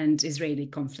Palestinian and Israeli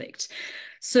conflict.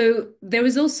 So there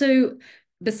was also,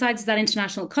 besides that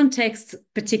international context,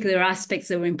 particular aspects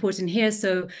that were important here.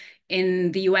 So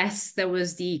in the US, there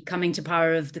was the coming to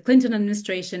power of the Clinton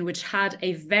administration, which had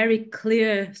a very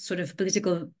clear sort of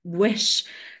political wish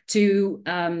to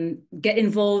get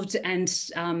involved and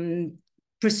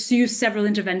pursue several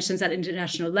interventions at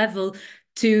international level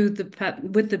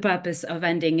with the purpose of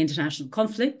ending international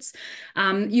conflicts.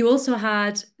 You also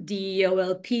had the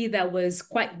OLP that was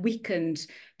quite weakened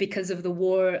because of the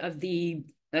war of the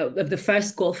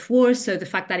first Gulf War. So the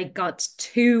fact that it got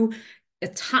too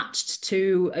attached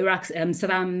to Iraq,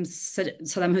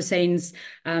 Saddam Hussein's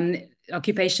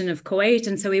occupation of Kuwait,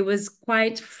 and so it was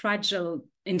quite fragile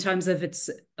in terms of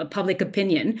its public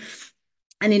opinion.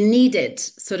 And it needed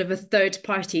sort of a third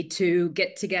party to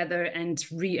get together and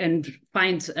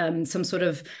find some sort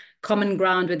of common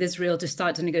ground with Israel to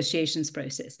start the negotiations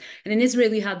process. And in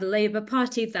Israel, you had the Labour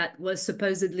Party that was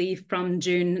supposedly from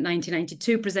June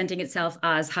 1992 presenting itself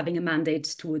as having a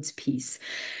mandate towards peace.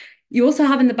 You also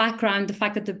have in the background the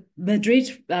fact that the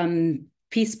Madrid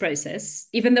peace process,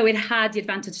 even though it had the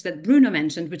advantage that Bruno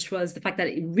mentioned, which was the fact that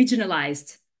it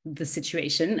regionalized the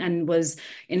situation and was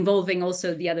involving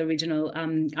also the other regional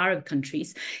Arab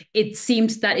countries, it seemed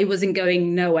that it wasn't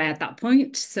going nowhere at that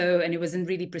point. And it wasn't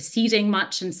really proceeding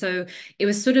much. And so it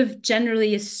was sort of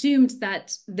generally assumed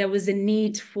that there was a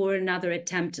need for another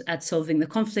attempt at solving the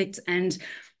conflict. And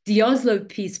the Oslo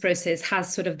peace process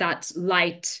has sort of that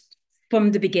light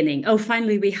from the beginning. Oh,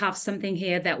 finally, we have something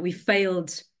here that we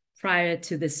failed prior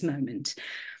to this moment.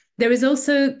 There is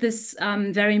also this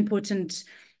very important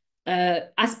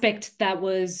aspect that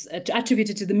was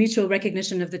attributed to the mutual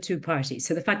recognition of the two parties.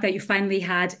 So the fact that you finally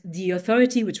had the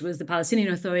authority, which was the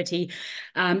Palestinian Authority,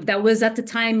 that was at the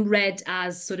time read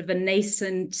as sort of a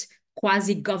nascent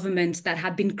quasi-government that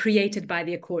had been created by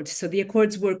the Accords. So the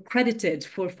Accords were credited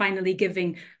for finally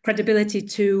giving credibility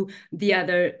to the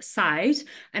other side.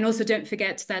 And also don't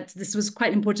forget that this was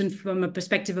quite important from a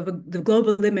perspective of the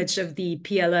global image of the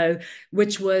PLO,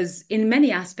 which was in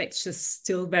many aspects just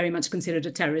still very much considered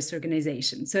a terrorist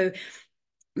organization. So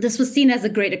this was seen as a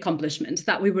great accomplishment,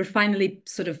 that we were finally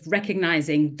sort of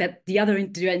recognizing that the other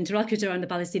interlocutor on the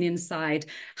Palestinian side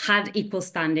had equal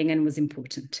standing and was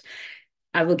important.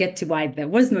 I will get to why there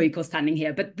was no equal standing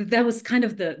here, but that was kind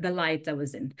of the light that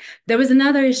was in. There was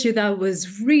another issue that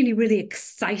was really, really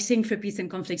exciting for peace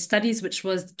and conflict studies, which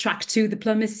was track 2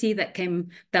 diplomacy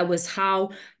that was how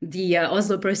the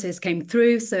Oslo process came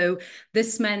through. So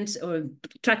this meant, or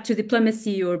track 2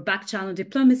 diplomacy or back channel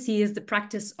diplomacy is the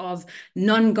practice of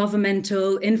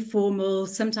non-governmental, informal,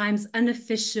 sometimes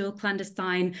unofficial,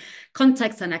 clandestine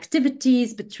contacts and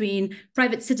activities between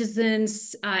private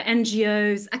citizens,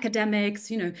 NGOs, academics,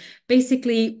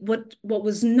 basically what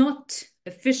was not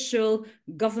official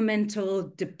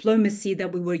governmental diplomacy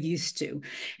that we were used to.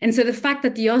 And so the fact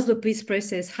that the Oslo peace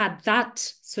process had that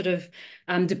sort of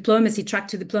diplomacy, track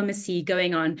 2 diplomacy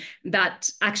going on, that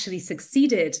actually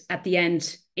succeeded at the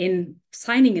end in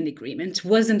signing an agreement,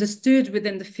 was understood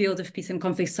within the field of peace and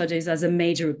conflict studies as a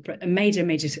major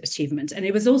achievement. And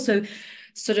it was also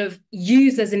sort of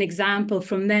used as an example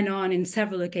from then on in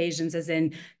several occasions, as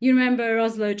in, you remember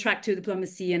Oslo track 2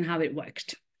 diplomacy and how it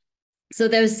worked. So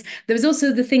there was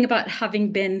also the thing about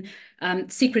having been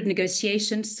secret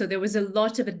negotiations. So there was a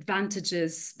lot of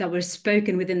advantages that were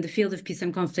spoken within the field of peace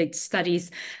and conflict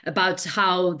studies about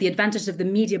how the advantage of the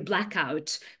media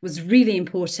blackout was really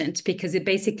important, because it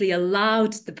basically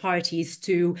allowed the parties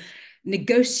to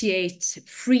negotiate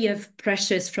free of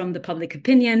pressures from the public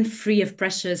opinion, free of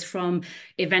pressures from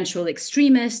eventual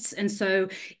extremists. And so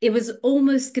it was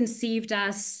almost conceived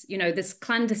as, this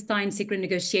clandestine secret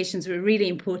negotiations were really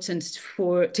important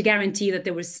to guarantee that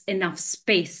there was enough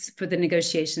space for the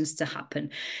negotiations to happen.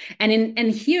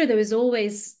 And here there was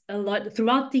always a lot,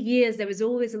 throughout the years, there was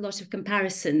always a lot of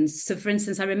comparisons. So for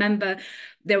instance, I remember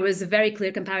there was a very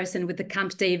clear comparison with the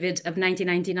Camp David of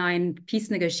 1999 peace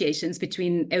negotiations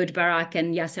between Ehud Barak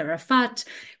and Yasser Arafat,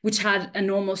 which had an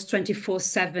almost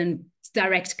 24/7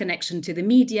 direct connection to the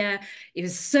media. It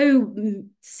was so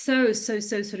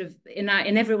sort of in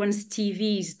everyone's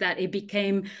TVs that it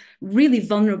became really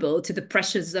vulnerable to the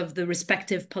pressures of the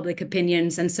respective public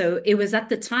opinions. And so it was at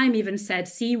the time even said,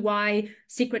 see why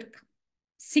secret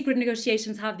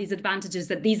negotiations have these advantages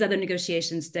that these other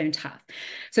negotiations don't have.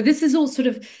 So this is all sort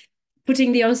of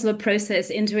putting the Oslo process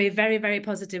into a very, very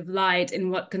positive light in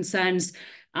what concerns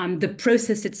the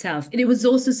process itself. And it was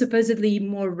also supposedly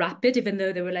more rapid, even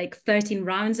though there were like 13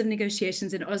 rounds of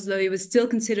negotiations in Oslo. It was still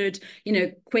considered,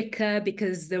 quicker,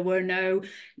 because there were no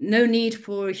need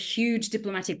for huge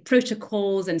diplomatic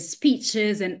protocols and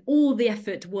speeches, and all the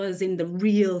effort was in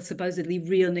the supposedly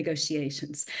real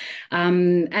negotiations.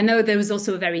 I know there was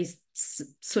also a very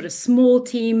sort of small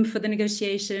team for the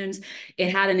negotiations.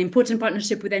 It had an important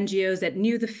partnership with NGOs that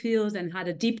knew the field and had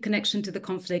a deep connection to the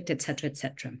conflict, etc.,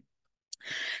 etc.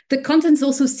 The contents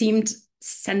also seemed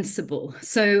sensible.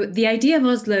 So the idea of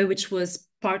Oslo, which was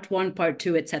part 1, part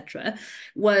 2, etc.,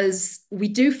 was we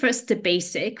do first the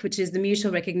basic, which is the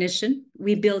mutual recognition.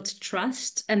 We build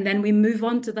trust, and then we move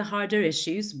on to the harder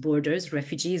issues, borders,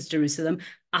 refugees, Jerusalem,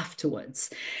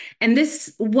 afterwards. And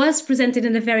this was presented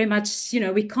in a very much,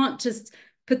 we can't just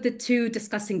put the two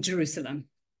discussing Jerusalem.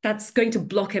 That's going to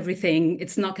block everything.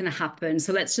 It's not going to happen.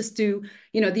 So let's just do,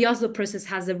 the Oslo process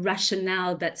has a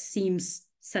rationale that seems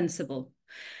sensible.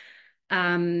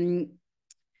 So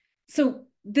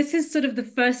this is sort of the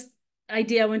first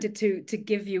idea I wanted to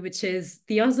give you, which is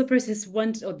the Oslo process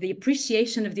or the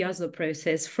appreciation of the Oslo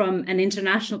process from an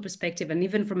international perspective, and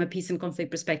even from a peace and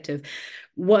conflict perspective,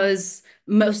 was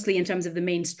mostly in terms of the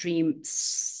mainstream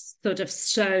sort of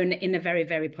shown in a very,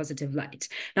 very positive light.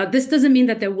 Now, this doesn't mean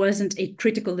that there wasn't a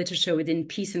critical literature within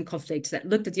peace and conflict that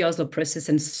looked at the Oslo process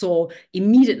and saw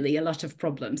immediately a lot of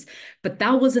problems, but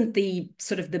that wasn't the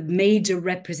sort of the major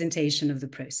representation of the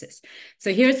process.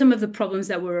 So here are some of the problems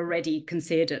that were already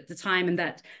considered at the time, and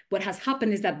that what has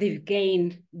happened is that they've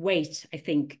gained weight, I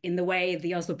think, in the way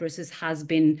the Oslo process has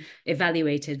been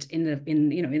evaluated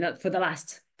for the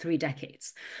last 3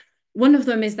 decades. One of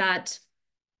them is that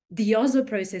the Oslo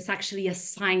process actually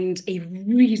assigned a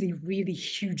really, really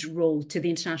huge role to the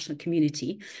international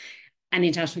community, and the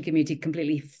international community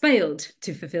completely failed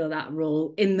to fulfill that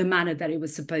role in the manner that it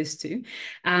was supposed to.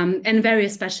 And very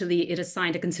especially, it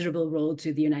assigned a considerable role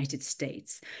to the United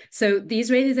States. So the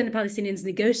Israelis and the Palestinians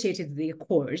negotiated the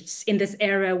Accords in this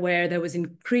era where there was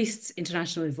increased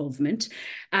international involvement.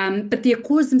 But the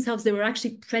Accords themselves, they were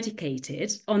actually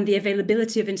predicated on the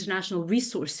availability of international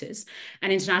resources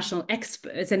and international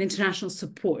experts and international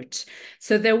support.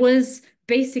 So there was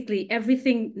basically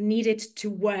everything needed to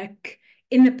work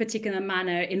in a particular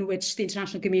manner in which the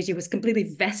international community was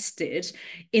completely vested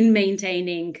in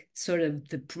maintaining sort of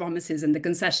the promises and the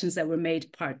concessions that were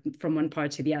made from one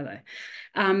part to the other.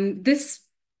 This,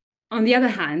 on the other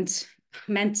hand,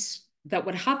 meant that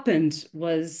what happened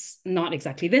was not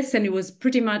exactly this, and it was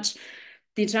pretty much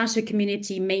the international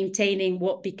community maintaining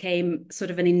what became sort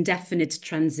of an indefinite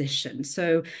transition.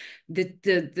 So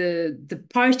the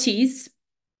parties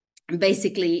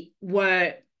basically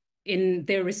were, in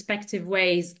their respective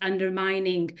ways,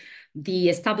 undermining the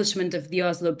establishment of the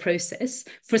Oslo process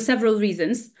for several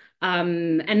reasons,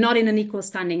 and not in an equal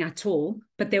standing at all.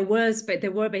 But there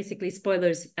were basically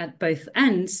spoilers at both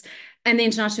ends. And the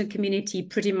international community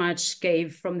pretty much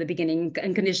gave, from the beginning,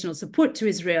 unconditional support to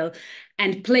Israel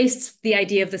and placed the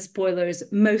idea of the spoilers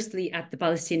mostly at the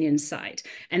Palestinian side.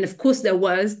 And of course, there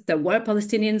were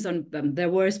Palestinians there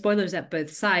were spoilers at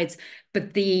both sides,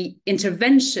 but the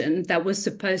intervention that was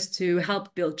supposed to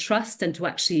help build trust and to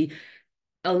actually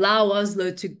allow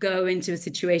Oslo to go into a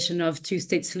situation of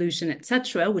two-state solution,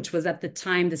 etc., which was at the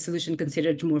time the solution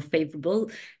considered more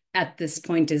favorable. At this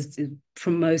point, is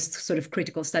from most sort of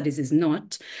critical studies is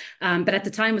not, but at the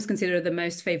time was considered the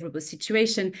most favorable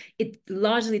situation. It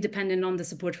largely depended on the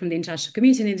support from the international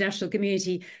community, and the international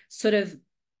community sort of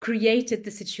created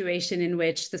the situation in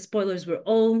which the spoilers were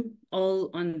all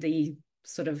on the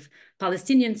sort of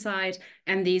Palestinian side,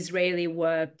 and the Israeli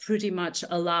were pretty much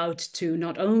allowed to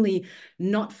not only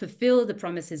not fulfill the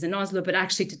promises in Oslo, but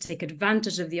actually to take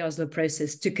advantage of the Oslo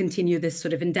process to continue this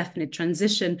sort of indefinite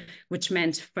transition, which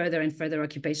meant further and further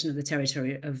occupation of the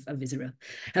territory of Israel,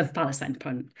 of Palestine,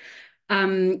 pardon.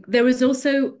 There was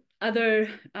also other,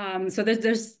 so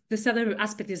there's this other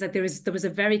aspect is that there was a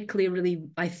very clear, really,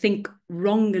 I think,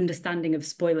 wrong understanding of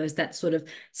spoilers that sort of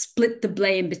split the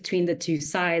blame between the two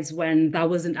sides when that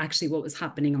wasn't actually what was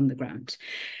happening on the ground.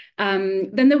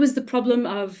 Then there was the problem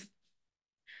of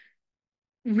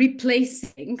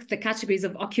replacing the categories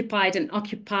of occupied and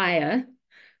occupier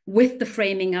with the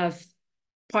framing of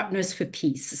partners for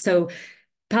peace. So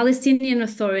Palestinian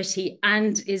Authority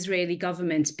and Israeli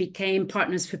government became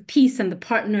partners for peace, and the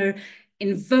partner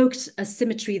invoked a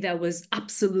symmetry that was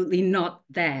absolutely not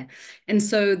there. And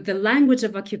so the language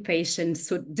of occupation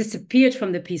sort of disappeared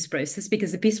from the peace process,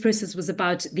 because the peace process was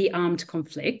about the armed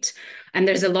conflict. And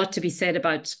there's a lot to be said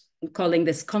about calling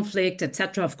this conflict,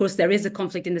 etc. Of course, there is a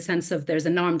conflict in the sense of there's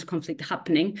an armed conflict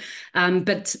happening.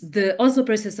 But the Oslo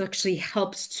process actually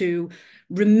helped to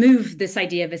remove this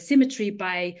idea of asymmetry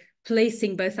by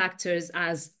placing both actors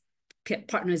as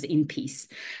partners in peace.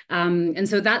 And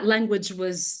so that language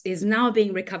is now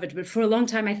being recovered. But for a long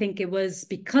time, I think it was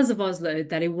because of Oslo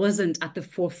that it wasn't at the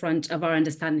forefront of our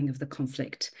understanding of the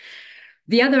conflict.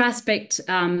 The other aspect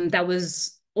that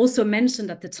was also mentioned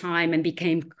at the time and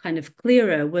became kind of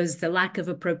clearer was the lack of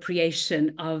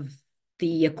appropriation of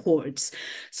the Accords.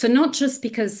 So not just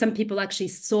because some people actually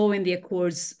saw in the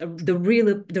Accords the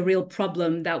real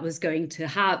problem that was going to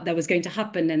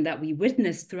happen and that we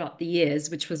witnessed throughout the years,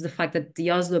 which was the fact that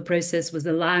the Oslo process was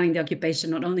allowing the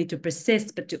occupation not only to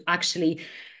persist but to actually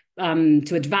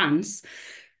to advance.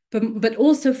 But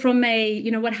also from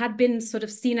what had been sort of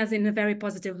seen as in a very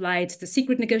positive light, the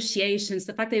secret negotiations,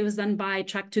 the fact that it was done by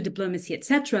track 2 diplomacy,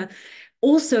 etc.,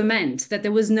 also meant that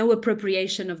there was no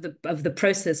appropriation of the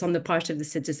process on the part of the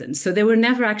citizens. So they were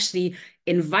never actually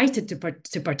invited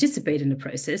to participate in the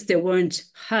process. They weren't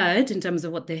heard in terms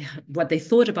of what they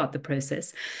thought about the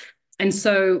process. And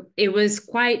so it was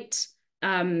quite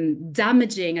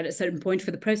damaging at a certain point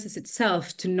for the process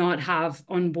itself to not have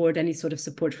on board any sort of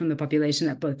support from the population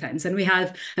at both ends. And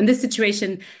in this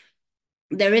situation,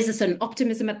 there is a certain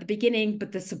optimism at the beginning,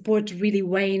 but the support really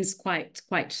wanes quite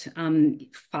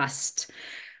fast.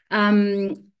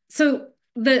 So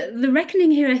the reckoning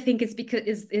here, I think, has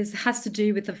to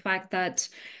do with the fact that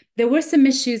there were some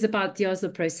issues about the Oslo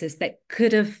process that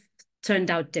could have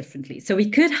turned out differently. So we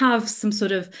could have some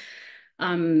sort of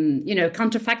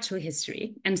counterfactual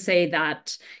history and say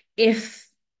that if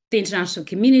the international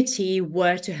community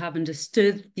were to have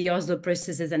understood the Oslo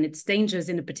processes and its dangers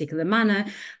in a particular manner,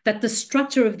 that the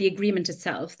structure of the agreement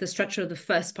itself, the structure of the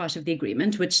first part of the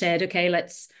agreement, which said, okay,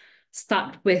 let's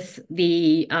start with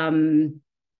the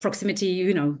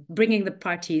proximity, bringing the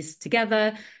parties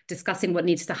together, discussing what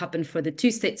needs to happen for the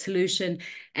two-state solution,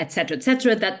 et cetera,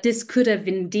 that this could have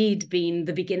indeed been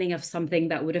the beginning of something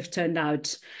that would have turned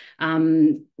out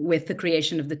with the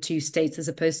creation of the two states as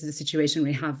opposed to the situation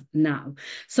we have now.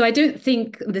 So I don't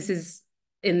think this is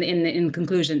in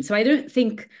conclusion. So I don't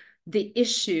think the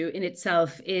issue in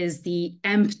itself is the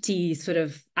empty sort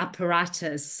of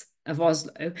apparatus of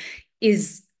Oslo,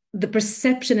 is the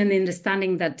perception and the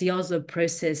understanding that the Oslo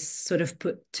process sort of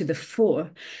put to the fore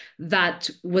that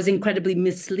was incredibly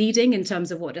misleading in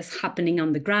terms of what is happening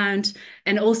on the ground,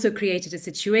 and also created a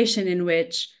situation in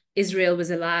which Israel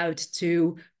was allowed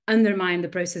to undermine the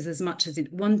process as much as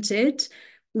it wanted,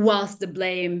 whilst the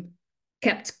blame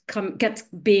kept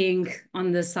being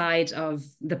on the side of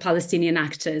the Palestinian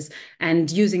actors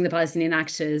and using the Palestinian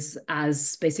actors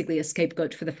as basically a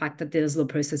scapegoat for the fact that the Oslo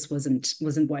process wasn't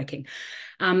working.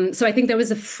 So I think there was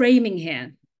a framing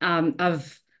here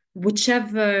of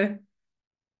whichever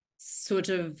sort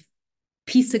of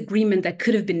peace agreement that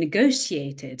could have been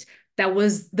negotiated, that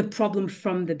was the problem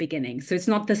from the beginning. So it's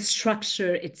not the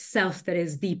structure itself that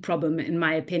is the problem, in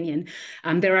my opinion.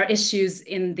 There are issues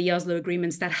in the Oslo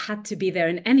agreements that had to be there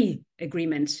in any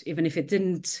agreement, even if it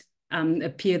didn't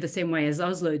appear the same way as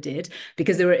Oslo did,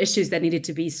 because there were issues that needed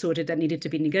to be sorted, that needed to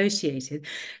be negotiated.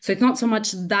 So it's not so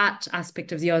much that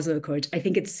aspect of the Oslo Accord. I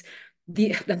think it's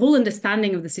the whole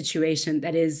understanding of the situation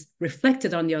that is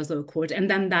reflected on the Oslo Accord, and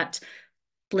then that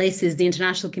places the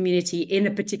international community in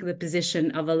a particular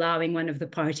position of allowing one of the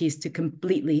parties to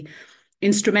completely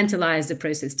instrumentalize the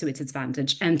process to its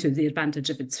advantage and to the advantage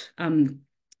of its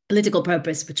political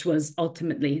purpose, which was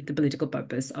ultimately the political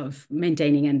purpose of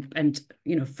maintaining and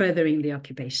furthering the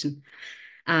occupation.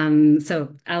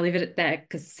 So I'll leave it at there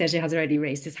because Sergio has already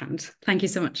raised his hand. Thank you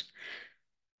so much.